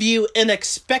give you an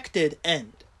expected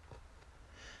end.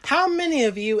 How many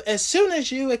of you, as soon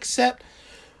as you accept,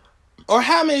 or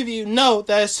how many of you know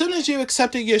that as soon as you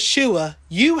accepted Yeshua,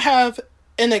 you have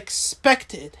an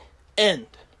expected end?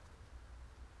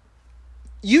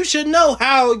 You should know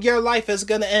how your life is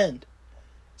going to end.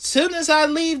 Soon as I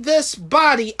leave this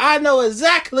body, I know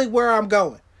exactly where I'm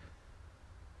going.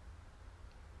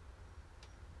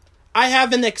 I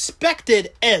have an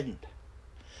expected end.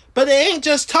 But it ain't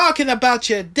just talking about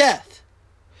your death.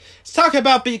 It's talking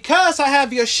about because I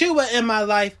have Yeshua in my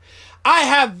life, I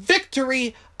have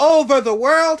victory over the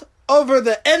world, over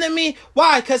the enemy.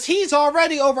 Why? Because he's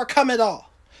already overcome it all.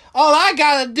 All I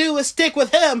gotta do is stick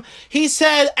with him. He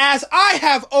said, as I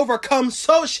have overcome,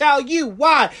 so shall you.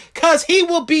 Why? Because he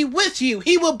will be with you.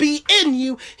 He will be in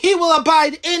you. He will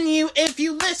abide in you if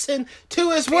you listen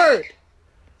to his word.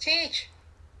 Teach.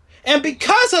 And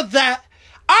because of that,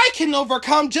 I can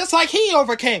overcome just like he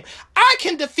overcame. I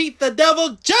can defeat the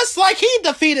devil just like he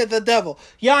defeated the devil.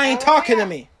 Y'all ain't talking to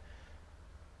me.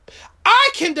 I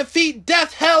can defeat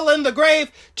death, hell, and the grave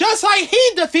just like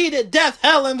he defeated death,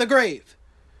 hell, and the grave.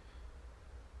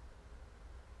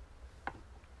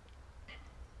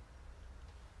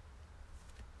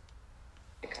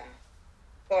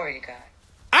 Glory to God.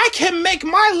 I can make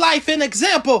my life an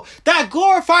example that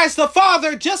glorifies the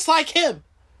Father just like him.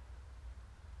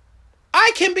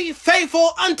 I can be faithful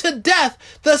unto death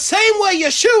the same way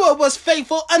Yeshua was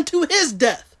faithful unto his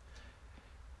death.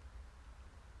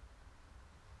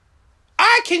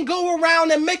 I can go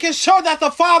around and making sure that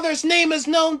the Father's name is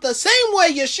known the same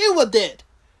way Yeshua did.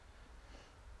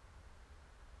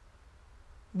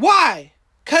 Why?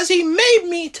 Because he made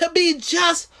me to be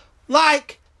just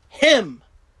like him.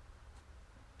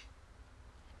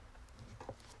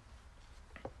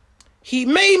 He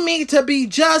made me to be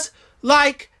just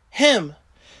like him.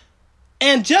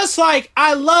 And just like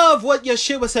I love what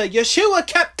Yeshua said, Yeshua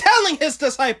kept telling his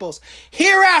disciples,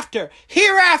 hereafter,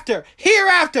 hereafter,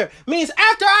 hereafter, means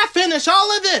after I finish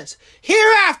all of this,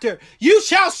 hereafter, you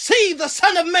shall see the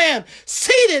Son of Man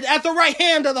seated at the right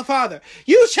hand of the Father.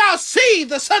 You shall see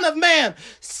the Son of Man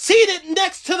seated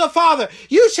next to the Father.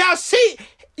 You shall see.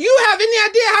 You have any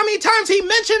idea how many times he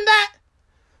mentioned that?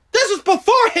 This was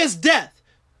before his death.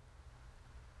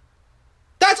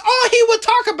 That's all he would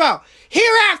talk about.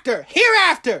 Hereafter,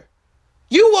 hereafter,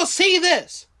 you will see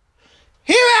this.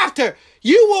 Hereafter,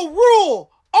 you will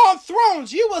rule on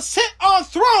thrones. You will sit on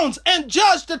thrones and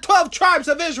judge the 12 tribes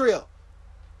of Israel.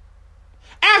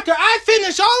 After I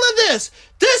finish all of this,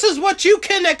 this is what you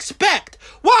can expect.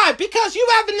 Why? Because you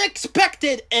have an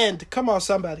expected end. Come on,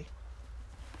 somebody.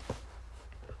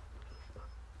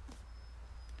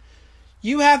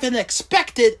 You have an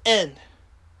expected end.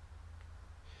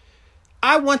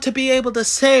 I want to be able to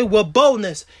say with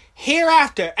boldness,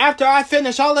 hereafter, after I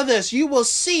finish all of this, you will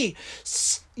see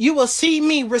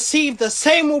me receive the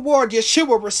same reward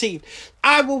Yeshua received.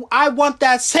 I want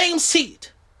that same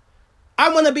seat. I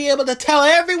want to be able to tell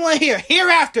everyone here,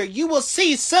 hereafter, you will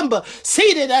see Simba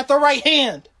seated at the right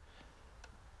hand.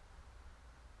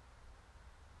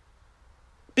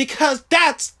 Because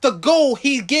that's the goal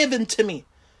he's given to me.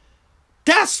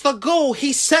 That's the goal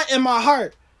he set in my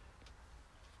heart.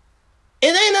 It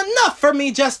ain't enough for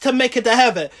me just to make it to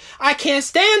heaven. I can't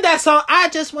stand that song. I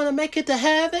just want to make it to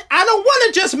heaven. I don't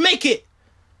want to just make it.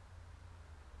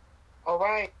 All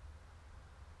right.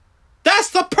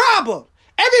 That's the problem.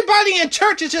 Everybody in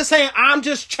church is just saying, I'm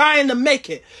just trying to make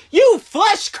it. You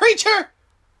flesh creature.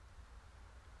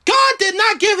 God did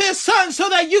not give his son so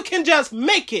that you can just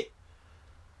make it.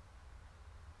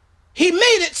 He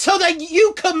made it so that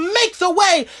you could make the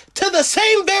way to the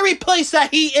same very place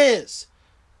that he is.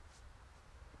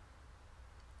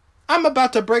 I'm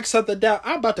about to break something down.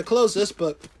 I'm about to close this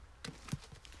book.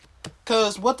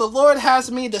 Because what the Lord has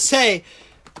me to say,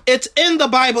 it's in the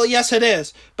Bible. Yes, it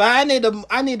is. But I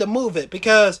need to move it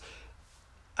because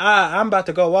I'm about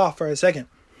to go off for a second.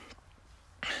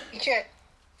 Preach it.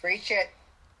 Preach it.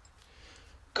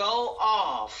 Go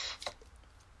off.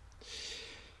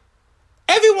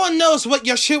 Everyone knows what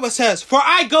Yeshua says. For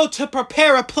I go to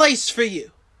prepare a place for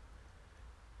you.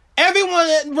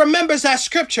 Everyone remembers that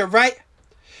scripture, right?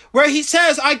 Where he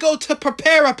says, I go to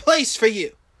prepare a place for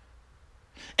you.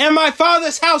 In my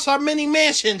Father's house are many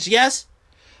mansions, yes?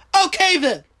 Okay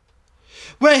then.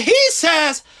 When he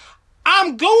says,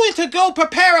 I'm going to go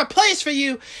prepare a place for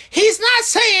you, he's not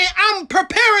saying I'm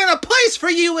preparing a place for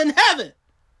you in heaven.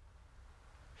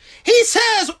 He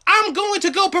says, I'm going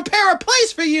to go prepare a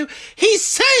place for you. He's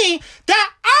saying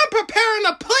that I'm preparing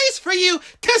a place for you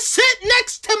to sit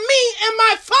next to me and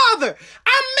my Father.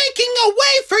 I'm making a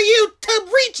way for you to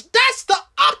reach. That's the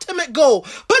ultimate goal.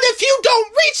 But if you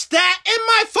don't reach that, in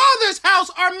my Father's house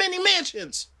are many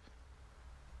mansions.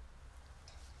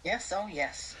 Yes, oh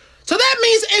yes. So that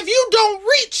means if you don't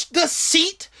reach the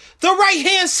seat, the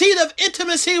right-hand seat of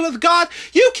intimacy with God,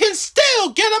 you can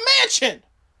still get a mansion.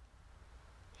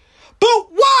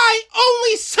 But why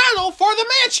only settle for the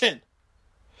mansion?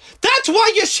 That's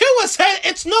why Yeshua said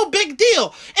it's no big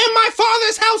deal. In my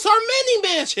Father's house are many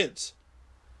mansions.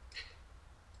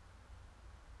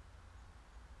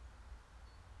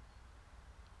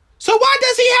 So why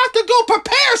does he have to go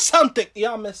prepare something?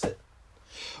 Y'all miss it.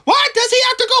 Why does he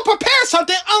have to go prepare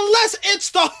something unless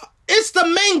it's the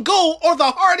main goal or the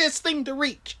hardest thing to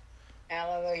reach?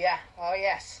 Hallelujah. Oh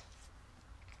yes.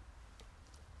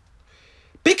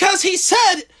 Because he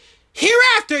said,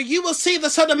 hereafter you will see the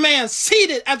Son of Man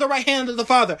seated at the right hand of the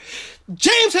Father.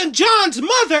 James and John's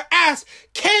mother asked,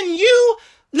 can you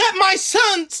let my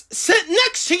son sit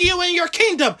next to you in your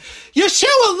kingdom? Yeshua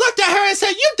looked at her and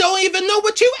said, you don't even know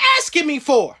what you're asking me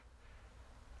for.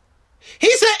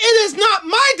 He said, it is not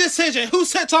my decision who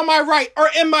sits on my right or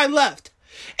in my left.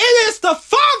 It is the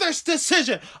Father's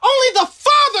decision. Only the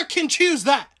Father can choose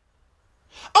that.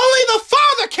 Only the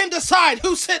Father can decide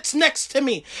who sits next to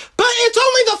me. But it's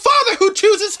only the Father who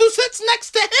chooses who sits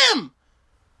next to him.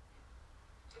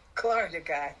 Glory to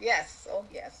God. Yes. Oh,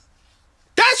 yes.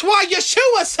 That's why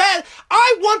Yeshua said,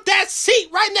 I want that seat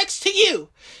right next to you.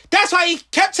 That's why he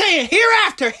kept saying,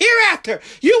 hereafter,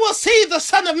 you will see the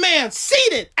Son of Man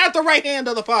seated at the right hand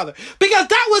of the Father. Because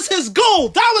that was his goal.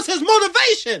 That was his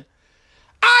motivation.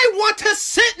 I want to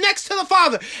sit next to the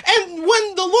Father. And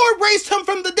when the Lord raised him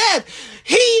from the dead,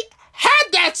 he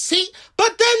had that seat,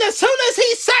 but then as soon as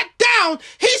he sat down,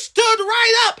 he stood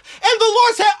right up. And the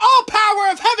Lord said, all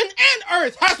power of heaven and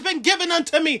earth has been given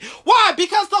unto me. Why?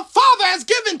 Because the Father has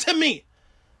given to me.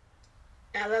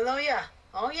 Hallelujah.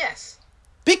 Oh, yes.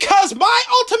 Because my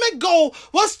ultimate goal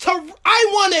was I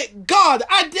wanted God.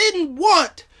 I didn't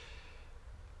want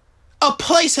a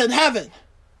place in heaven.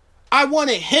 I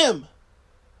wanted him.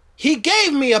 He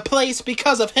gave me a place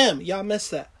because of him. Y'all missed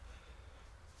that.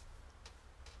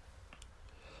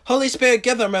 Holy Spirit,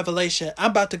 give them revelation.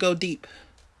 I'm about to go deep.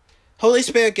 Holy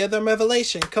Spirit, give them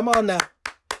revelation. Come on now.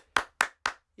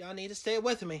 Y'all need to stay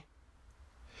with me.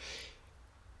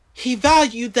 He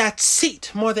valued that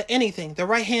seat more than anything. The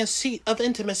right-hand seat of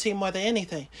intimacy more than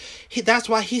anything. That's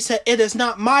why he said, it is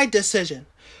not my decision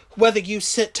whether you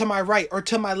sit to my right or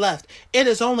to my left. It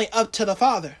is only up to the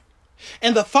Father.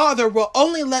 And the Father will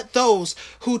only let those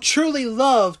who truly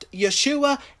loved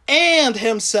Yeshua and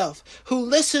himself, who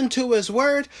listened to his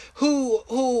word,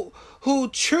 who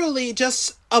truly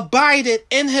just abided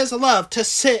in his love, to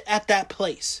sit at that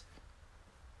place.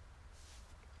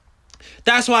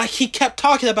 That's why he kept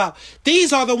talking about,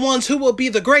 these are the ones who will be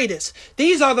the greatest.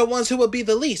 These are the ones who will be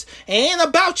the least. It ain't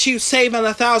about you saving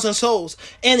 1,000 souls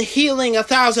and healing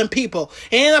 1,000 people.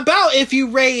 It ain't about if you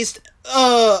raised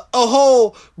a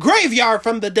whole graveyard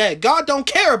from the dead. God don't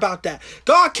care about that.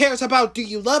 God cares about, do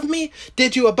you love me?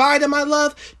 Did you abide in my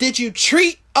love? Did you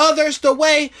treat others the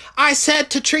way I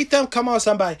said to treat them? Come on,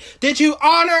 somebody. Did you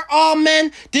honor all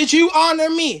men? Did you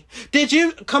honor me? Did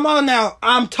you, come on now,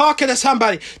 I'm talking to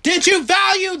somebody. Did you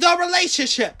value the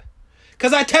relationship?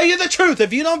 Because I tell you the truth,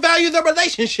 if you don't value the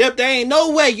relationship, there ain't no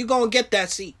way you're going to get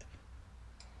that seat.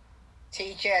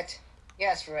 Teach it.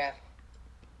 Yes, Rev.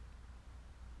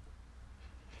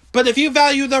 But if you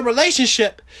value the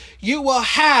relationship,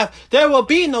 there will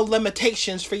be no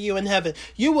limitations for you in heaven.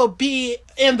 You will be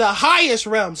in the highest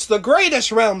realms, the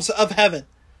greatest realms of heaven.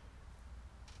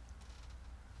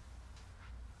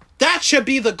 That should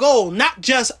be the goal, not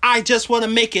just, I just want to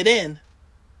make it in.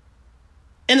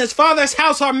 In his Father's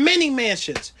house are many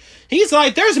mansions. He's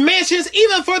like, there's mansions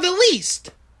even for the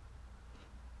least.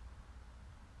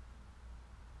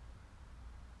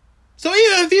 So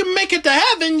even if you make it to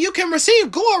heaven, you can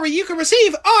receive glory, you can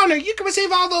receive honor, you can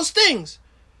receive all those things.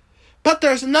 But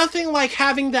there's nothing like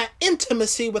having that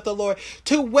intimacy with the Lord,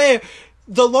 to where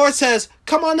the Lord says,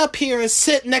 come on up here and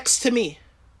sit next to me.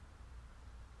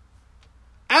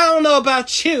 I don't know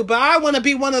about you, but I want to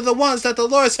be one of the ones that the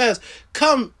Lord says,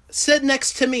 come sit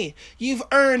next to me. You've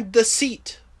earned the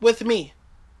seat with me.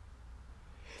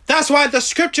 That's why the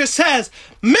scripture says,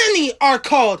 many are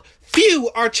called, few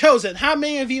are chosen. How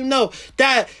many of you know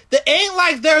that it ain't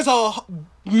like there's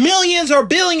millions or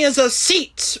billions of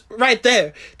seats right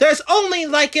there? There's only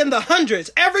like in the hundreds.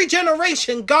 Every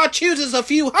generation, God chooses a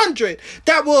few hundred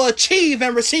that will achieve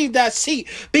and receive that seat,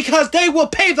 because they will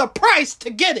pay the price to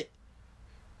get it.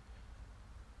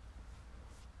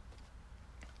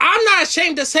 I'm not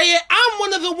ashamed to say it. I'm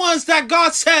one of the ones that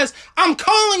God says, I'm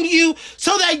calling you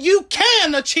so that you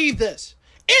can achieve this.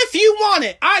 If you want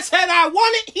it. I said I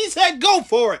want it. He said go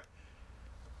for it.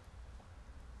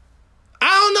 I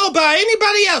don't know about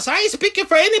anybody else. I ain't speaking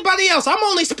for anybody else. I'm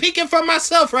only speaking for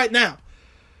myself right now.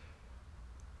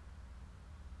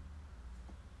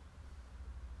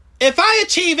 If I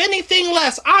achieve anything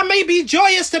less, I may be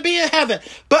joyous to be in heaven,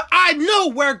 but I know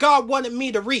where God wanted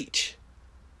me to reach.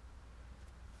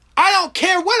 I don't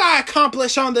care what I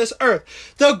accomplish on this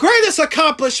earth. The greatest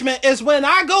accomplishment is when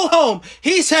I go home.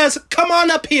 He says, come on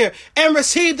up here and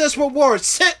receive this reward.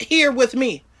 Sit here with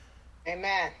me.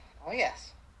 Amen. Oh,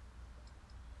 yes.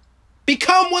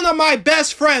 Become one of my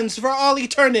best friends for all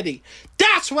eternity.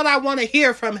 That's what I want to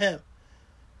hear from him.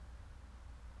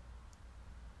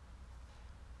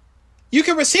 You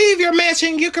can receive your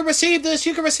mansion. You can receive this.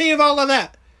 You can receive all of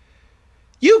that.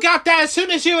 You got that as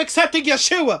soon as you accepted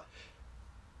Yeshua.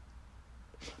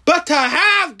 But to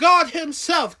have God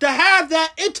himself, to have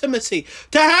that intimacy,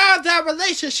 to have that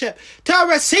relationship, to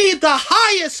receive the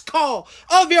highest call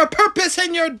of your purpose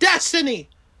and your destiny,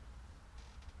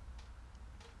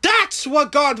 that's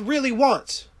what God really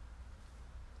wants.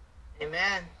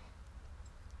 Amen.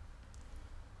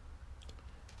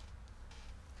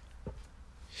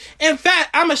 In fact,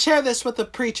 I'm going to share this with the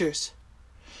preachers.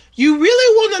 You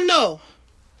really want to know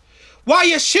why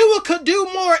Yeshua could do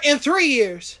more in 3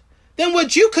 years than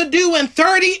what you could do in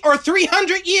 30 or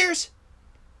 300 years?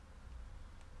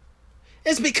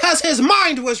 It's because his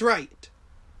mind was right.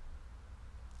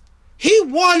 He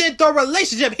wanted the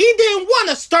relationship. He didn't want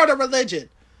to start a religion.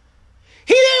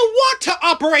 He didn't want to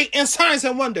operate in signs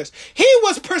and wonders. He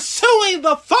was pursuing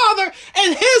the Father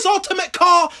and his ultimate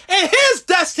call and his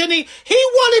destiny. He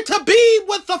wanted to be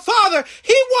with the Father.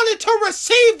 He wanted to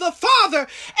receive the Father.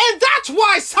 And that's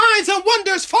why signs and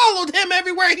wonders followed him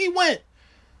everywhere he went.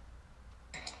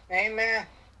 Amen.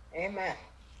 Amen.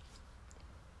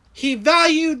 He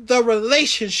valued the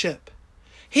relationship.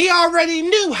 He already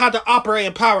knew how to operate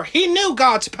in power. He knew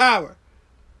God's power.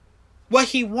 What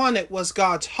he wanted was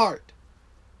God's heart.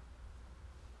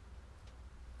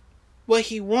 What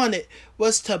he wanted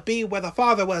was to be where the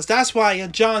Father was. That's why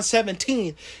in John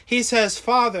 17, he says,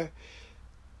 Father,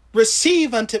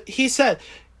 restore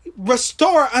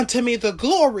unto me the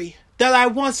glory that I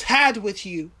once had with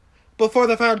you before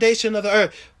the foundation of the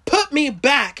earth. Put me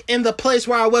back in the place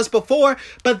where I was before.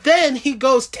 But then he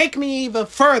goes, take me even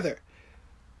further.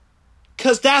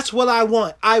 Because that's what I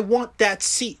want. I want that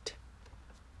seat.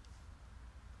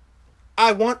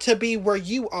 I want to be where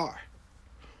you are.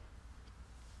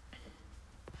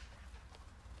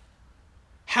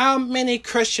 How many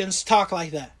Christians talk like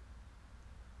that?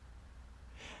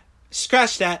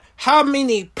 Scratch that. How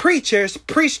many preachers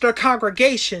preach their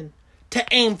congregation to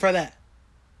aim for that?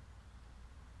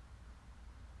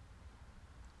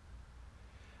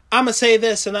 I'm going to say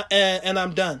this and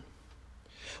I'm done.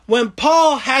 When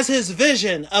Paul has his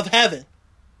vision of heaven,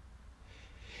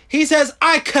 he says,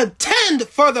 I contend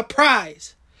for the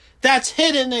prize that's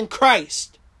hidden in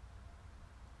Christ.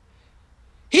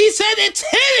 He said it's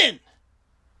hidden.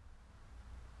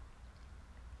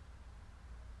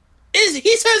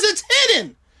 He says it's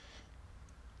hidden.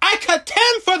 I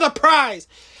contend for the prize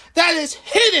that is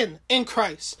hidden in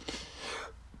Christ.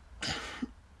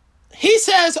 He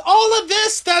says, all of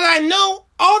this that I know,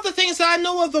 all the things that I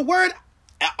know of the word,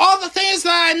 all the things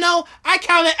that I know, I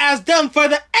count it as done for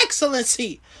the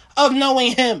excellency of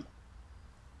knowing him.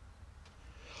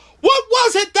 What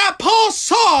was it that Paul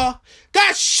saw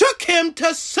that shook him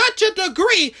to such a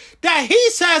degree that he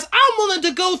says, I'm willing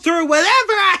to go through whatever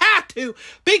I have to,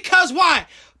 because why?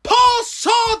 Paul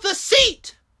saw the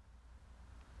seat.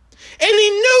 And he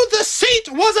knew the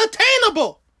seat was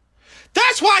attainable.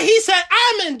 That's why he said,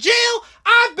 I'm in jail,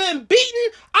 I've been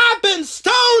beaten, I've been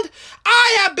stoned,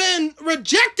 I have been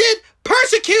rejected,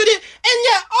 persecuted, and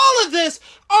yet all of this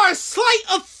are slight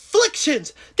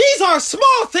afflictions. These are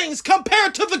small things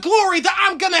compared to the glory that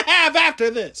I'm going to have after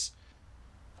this.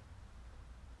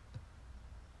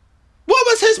 What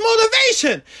was his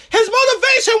motivation? His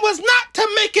motivation was not to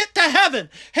make it to heaven.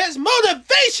 His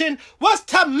motivation was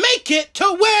to make it to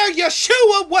where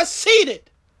Yeshua was seated.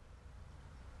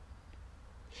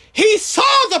 He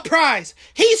saw the prize.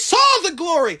 He saw the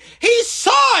glory. He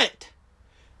saw it.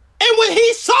 And when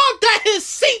he saw that his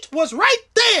seat was right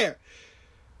there,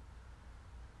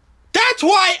 that's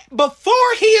why before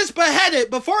he is beheaded,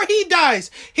 before he dies,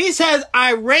 he says,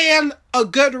 I ran a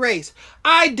good race.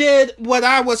 I did what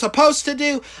I was supposed to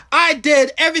do. I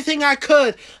did everything I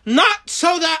could, not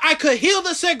so that I could heal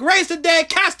the sick, raise the dead,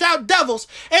 cast out devils,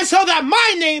 and so that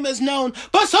my name is known,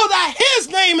 but so that his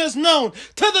name is known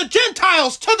to the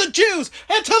Gentiles, to the Jews,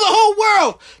 and to the whole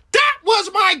world. That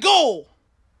was my goal.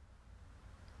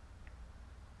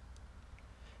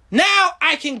 Now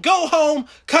I can go home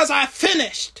because I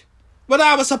finished what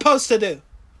I was supposed to do.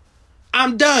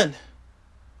 I'm done.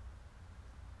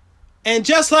 And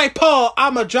just like Paul,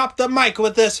 I'm going to drop the mic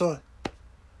with this one.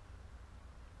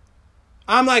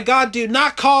 I'm like, God, do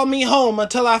not call me home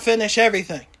until I finish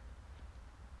everything.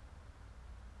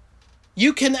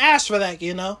 You can ask for that,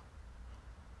 you know.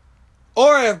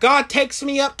 Or if God takes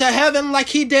me up to heaven like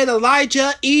he did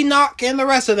Elijah, Enoch, and the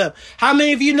rest of them. How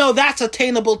many of you know that's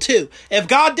attainable too? If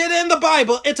God did it in the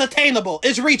Bible, it's attainable.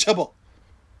 It's reachable.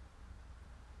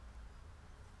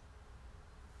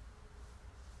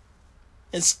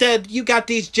 Instead, you got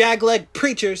these jagleg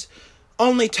preachers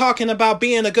only talking about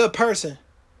being a good person.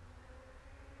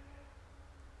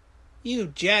 You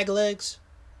jaglegs,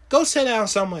 go sit down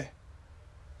somewhere.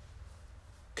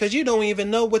 Because you don't even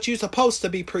know what you're supposed to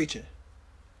be preaching.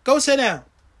 Go sit down.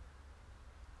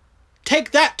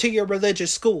 Take that to your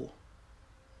religious school.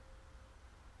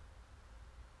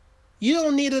 You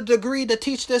don't need a degree to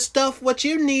teach this stuff. What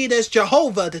you need is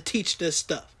Jehovah to teach this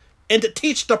stuff. And to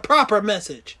teach the proper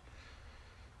message.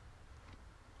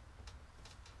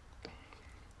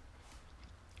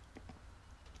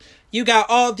 You got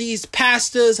all these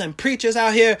pastors and preachers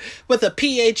out here with a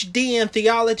PhD in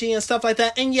theology and stuff like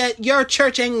that. And yet your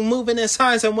church ain't moving in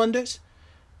signs and wonders.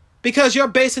 Because you're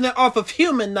basing it off of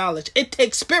human knowledge. It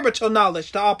takes spiritual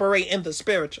knowledge to operate in the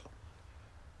spiritual.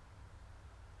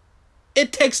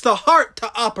 It takes the heart to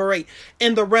operate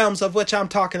in the realms of which I'm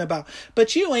talking about.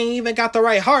 But you ain't even got the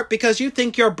right heart because you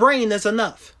think your brain is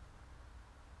enough.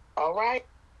 All right.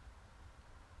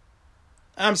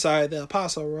 I'm sorry, the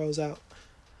apostle rose out.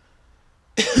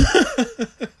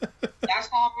 That's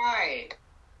all right.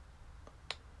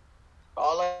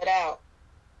 All it out.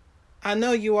 I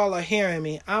know you all are hearing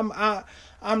me. I'm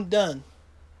done.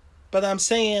 But I'm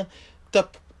saying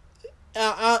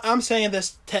I'm saying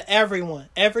this to everyone.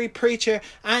 Every preacher.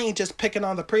 I ain't just picking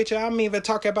on the preacher. I'm even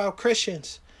talking about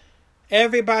Christians.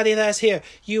 Everybody that's here.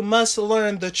 You must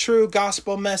learn the true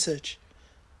gospel message.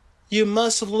 You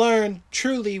must learn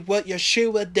truly what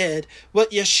Yeshua did,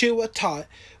 what Yeshua taught,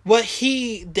 what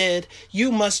he did.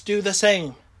 You must do the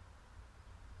same.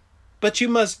 But you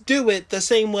must do it the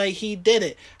same way he did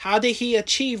it. How did he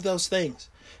achieve those things?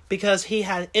 Because he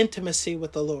had intimacy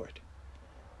with the Lord.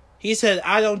 He said,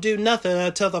 I don't do nothing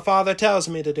until the Father tells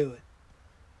me to do it.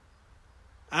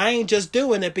 I ain't just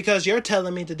doing it because you're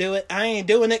telling me to do it. I ain't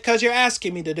doing it because you're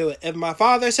asking me to do it. If my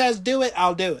Father says do it,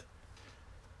 I'll do it.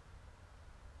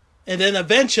 And then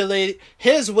eventually,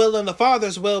 his will and the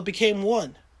Father's will became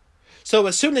one. So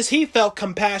as soon as he felt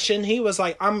compassion, he was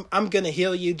like, I'm going to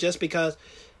heal you just because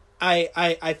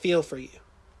I feel for you.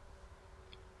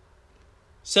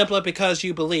 Simply because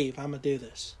you believe I'm going to do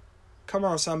this. Come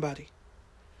on, somebody.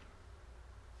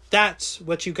 That's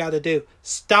what you got to do.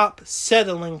 Stop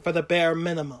settling for the bare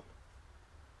minimum.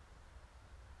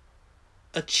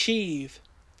 Achieve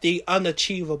the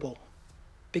unachievable.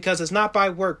 Because it's not by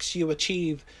works you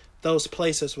achieve those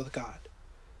places with God.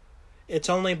 It's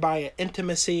only by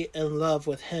intimacy and love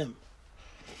with Him.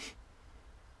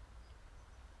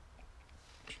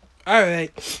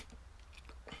 Alright.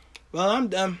 Well, I'm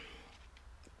done.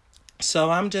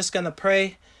 So I'm just going to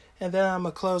pray and then I'm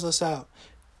going to close us out.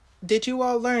 Did you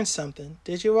all learn something?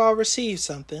 Did you all receive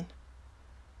something?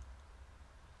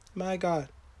 My God.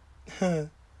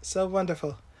 So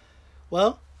wonderful.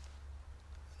 Well,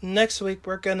 next week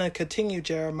we're going to continue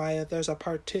Jeremiah. There's a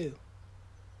part 2.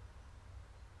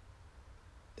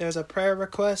 There's a prayer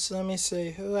request. Let me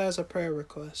see. Who has a prayer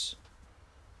request?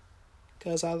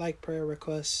 Because I like prayer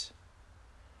requests.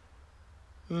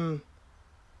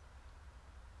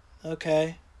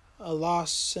 Okay. A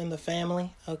loss in the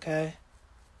family. Okay.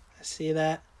 I see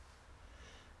that.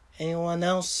 Anyone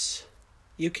else?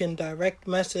 You can direct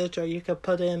message or you can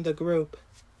put it in the group.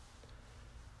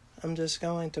 I'm just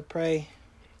going to pray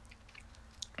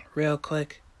real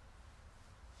quick.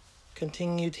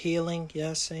 Continued healing.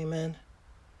 Yes, amen.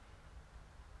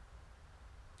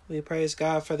 We praise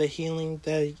God for the healing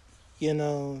that,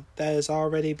 that is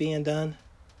already being done.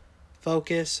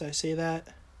 Focus, I see that.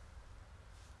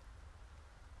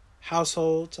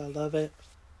 Households, I love it.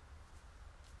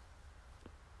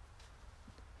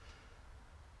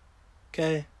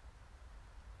 Okay.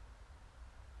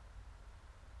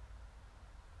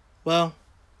 Well,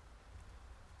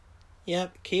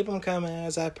 yep, keep them coming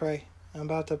as I pray. I'm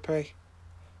about to pray.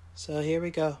 So here we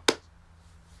go.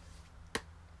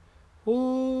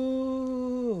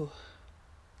 Ooh.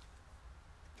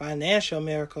 Financial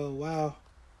miracle, wow.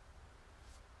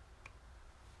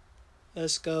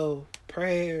 Let's go.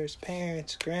 Prayers,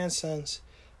 parents, grandsons.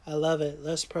 I love it.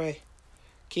 Let's pray.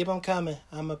 Keep them coming.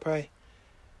 I'm going to pray.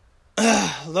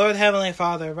 Lord Heavenly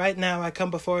Father, right now I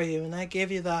come before you and I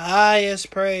give you the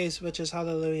highest praise, which is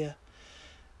hallelujah.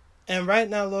 And right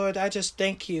now, Lord, I just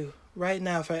thank you right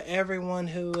now for everyone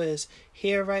who is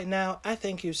here right now. I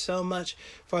thank you so much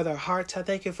for their hearts. I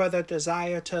thank you for their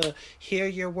desire to hear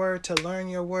your word, to learn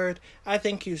your word. I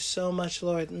thank you so much,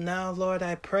 Lord. Now, Lord,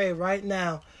 I pray right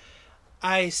now.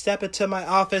 I step into my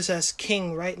office as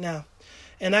king right now.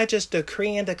 And I just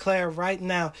decree and declare right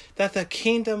now that the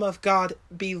kingdom of God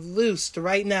be loosed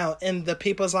right now in the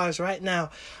people's lives right now.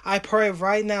 I pray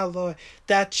right now, Lord,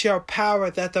 that your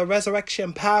power, that the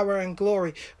resurrection power and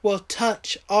glory will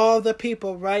touch all the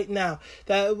people right now,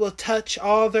 that it will touch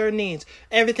all their needs.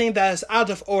 Everything that is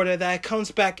out of order, that it comes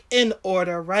back in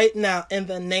order right now in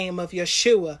the name of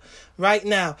Yeshua. Right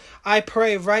now, I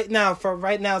pray right now for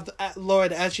right now,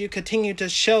 Lord, as you continue to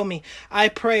show me, I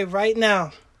pray right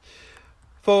now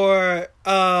for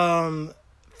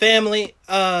family,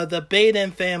 the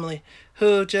Baden family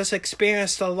who just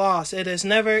experienced a loss. It is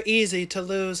never easy to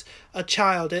lose a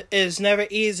child. It is never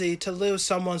easy to lose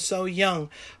someone so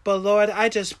young. But Lord, I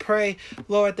just pray,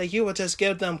 Lord, that you will just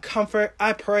give them comfort.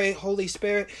 I pray, Holy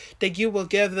Spirit, that you will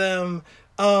give them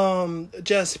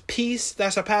just peace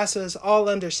that surpasses all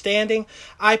understanding.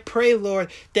 I pray,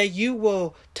 Lord, that you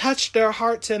will touch their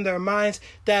hearts and their minds,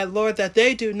 that, Lord, that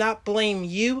they do not blame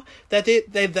you, that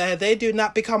they do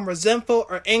not become resentful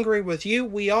or angry with you.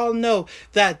 We all know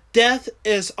that death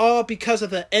is all because of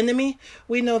the enemy.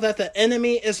 We know that the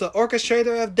enemy is the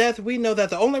orchestrator of death. We know that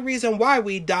the only reason why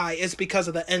we die is because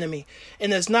of the enemy,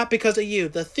 and it's not because of you.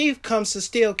 The thief comes to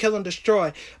steal, kill, and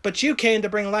destroy, but you came to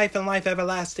bring life and life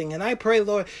everlasting. And I pray,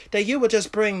 Lord, that you will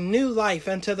just bring new life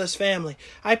into this family.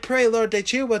 I pray, Lord,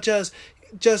 that you will just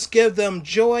give them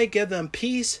joy, give them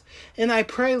peace. And I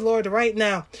pray, Lord, right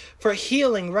now for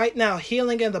healing right now,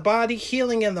 healing in the body,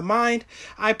 healing in the mind.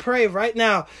 I pray right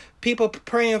now, people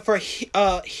praying for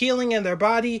healing in their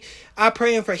body. I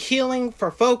praying for healing,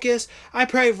 for focus. I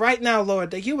pray right now,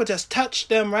 Lord, that you would just touch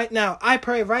them right now. I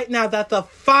pray right now that the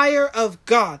fire of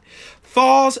God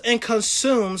falls and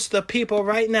consumes the people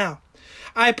right now.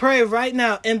 I pray right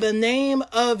now in the name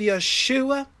of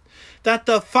Yeshua that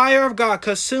the fire of God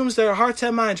consumes their hearts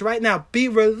and minds right now. Be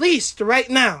released right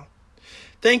now.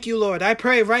 Thank you, Lord. I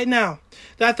pray right now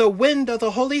that the wind of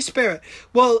the Holy Spirit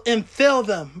will infill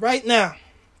them right now.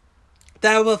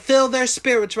 that will fill their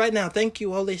spirits right now. Thank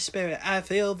you, Holy Spirit. I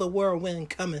feel the whirlwind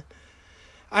coming.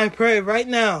 I pray right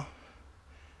now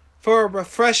for a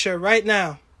refresher right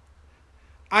now.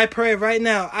 I pray right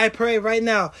now. I pray right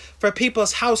now for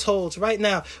people's households right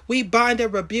now. We bind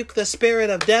and rebuke the spirit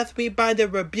of death. We bind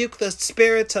and rebuke the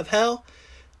spirits of hell.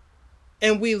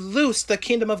 And we loose the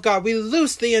kingdom of God. We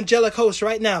loose the angelic host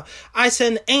right now. I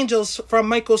send angels from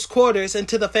Michael's quarters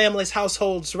into the family's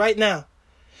households right now.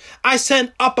 I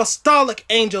send apostolic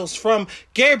angels from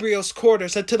Gabriel's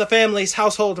quarters into the family's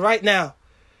household right now.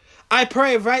 I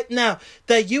pray right now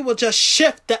that you will just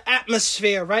shift the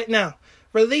atmosphere right now.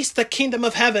 Release the kingdom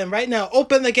of heaven right now.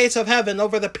 Open the gates of heaven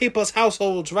over the people's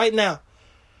households right now.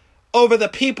 Over the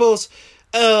people's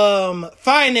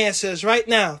finances right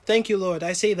now. Thank you, Lord.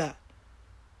 I see that.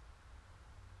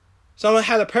 Someone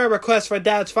had a prayer request for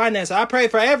Dad's finances. I pray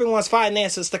for everyone's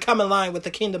finances to come in line with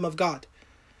the kingdom of God.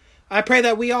 I pray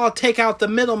that we all take out the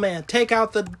middleman. Take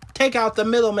out the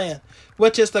middleman,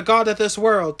 which is the God of this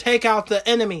world. Take out the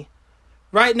enemy.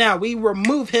 Right now, we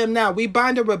remove him now. We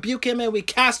bind and rebuke him and we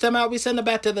cast him out. We send him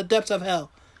back to the depths of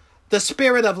hell. The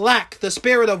spirit of lack, the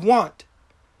spirit of want.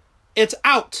 It's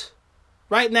out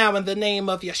right now in the name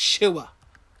of Yeshua.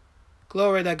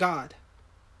 Glory to God.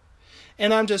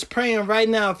 And I'm just praying right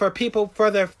now for people, for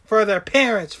their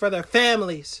parents, for their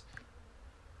families.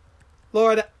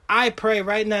 Lord, I pray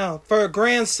right now for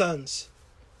grandsons.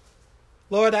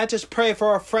 Lord, I just pray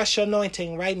for a fresh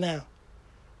anointing right now.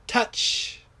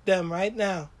 Touch them right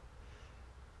now.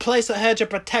 Place a hedge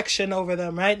of protection over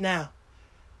them right now.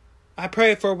 I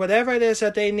pray for whatever it is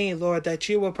that they need, Lord, that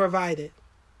you will provide it.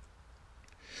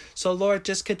 So, Lord,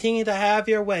 just continue to have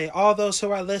your way. All those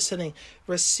who are listening,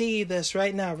 receive this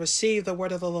right now. Receive the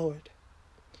word of the Lord.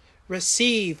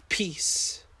 Receive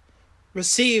peace.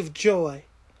 Receive joy.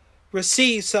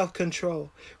 Receive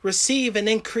self-control. Receive an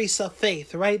increase of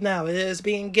faith right now. It is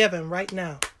being given right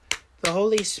now. The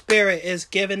Holy Spirit is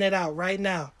giving it out right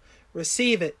now.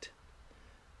 Receive it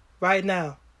right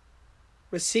now.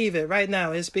 Receive it right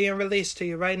now. It's being released to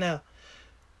you right now.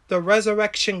 The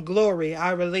resurrection glory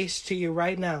I release to you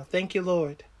right now. Thank you,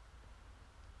 Lord.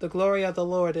 The glory of the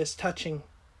Lord is touching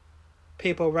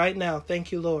people right now.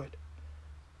 Thank you, Lord.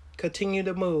 Continue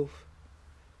to move.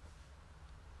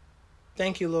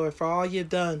 Thank you, Lord, for all you've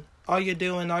done, all you're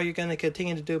doing, all you're going to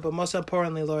continue to do. But most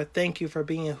importantly, Lord, thank you for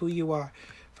being who you are.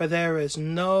 For there is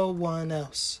no one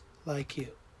else like you.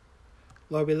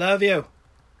 Lord, we love you.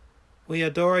 We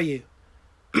adore you.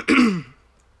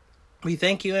 We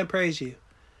thank you and praise you.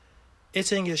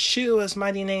 It's in Yeshua's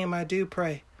mighty name I do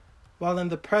pray, while in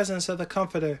the presence of the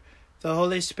Comforter, the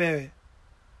Holy Spirit.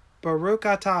 Baruch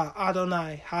atah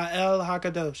Adonai Ha'el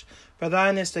HaKadosh. For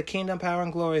thine is the kingdom, power,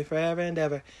 and glory forever and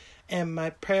ever. And my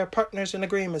prayer partners in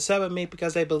agreement said with me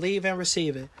because they believe and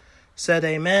receive it. Said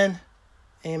amen,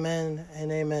 amen,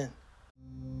 and amen.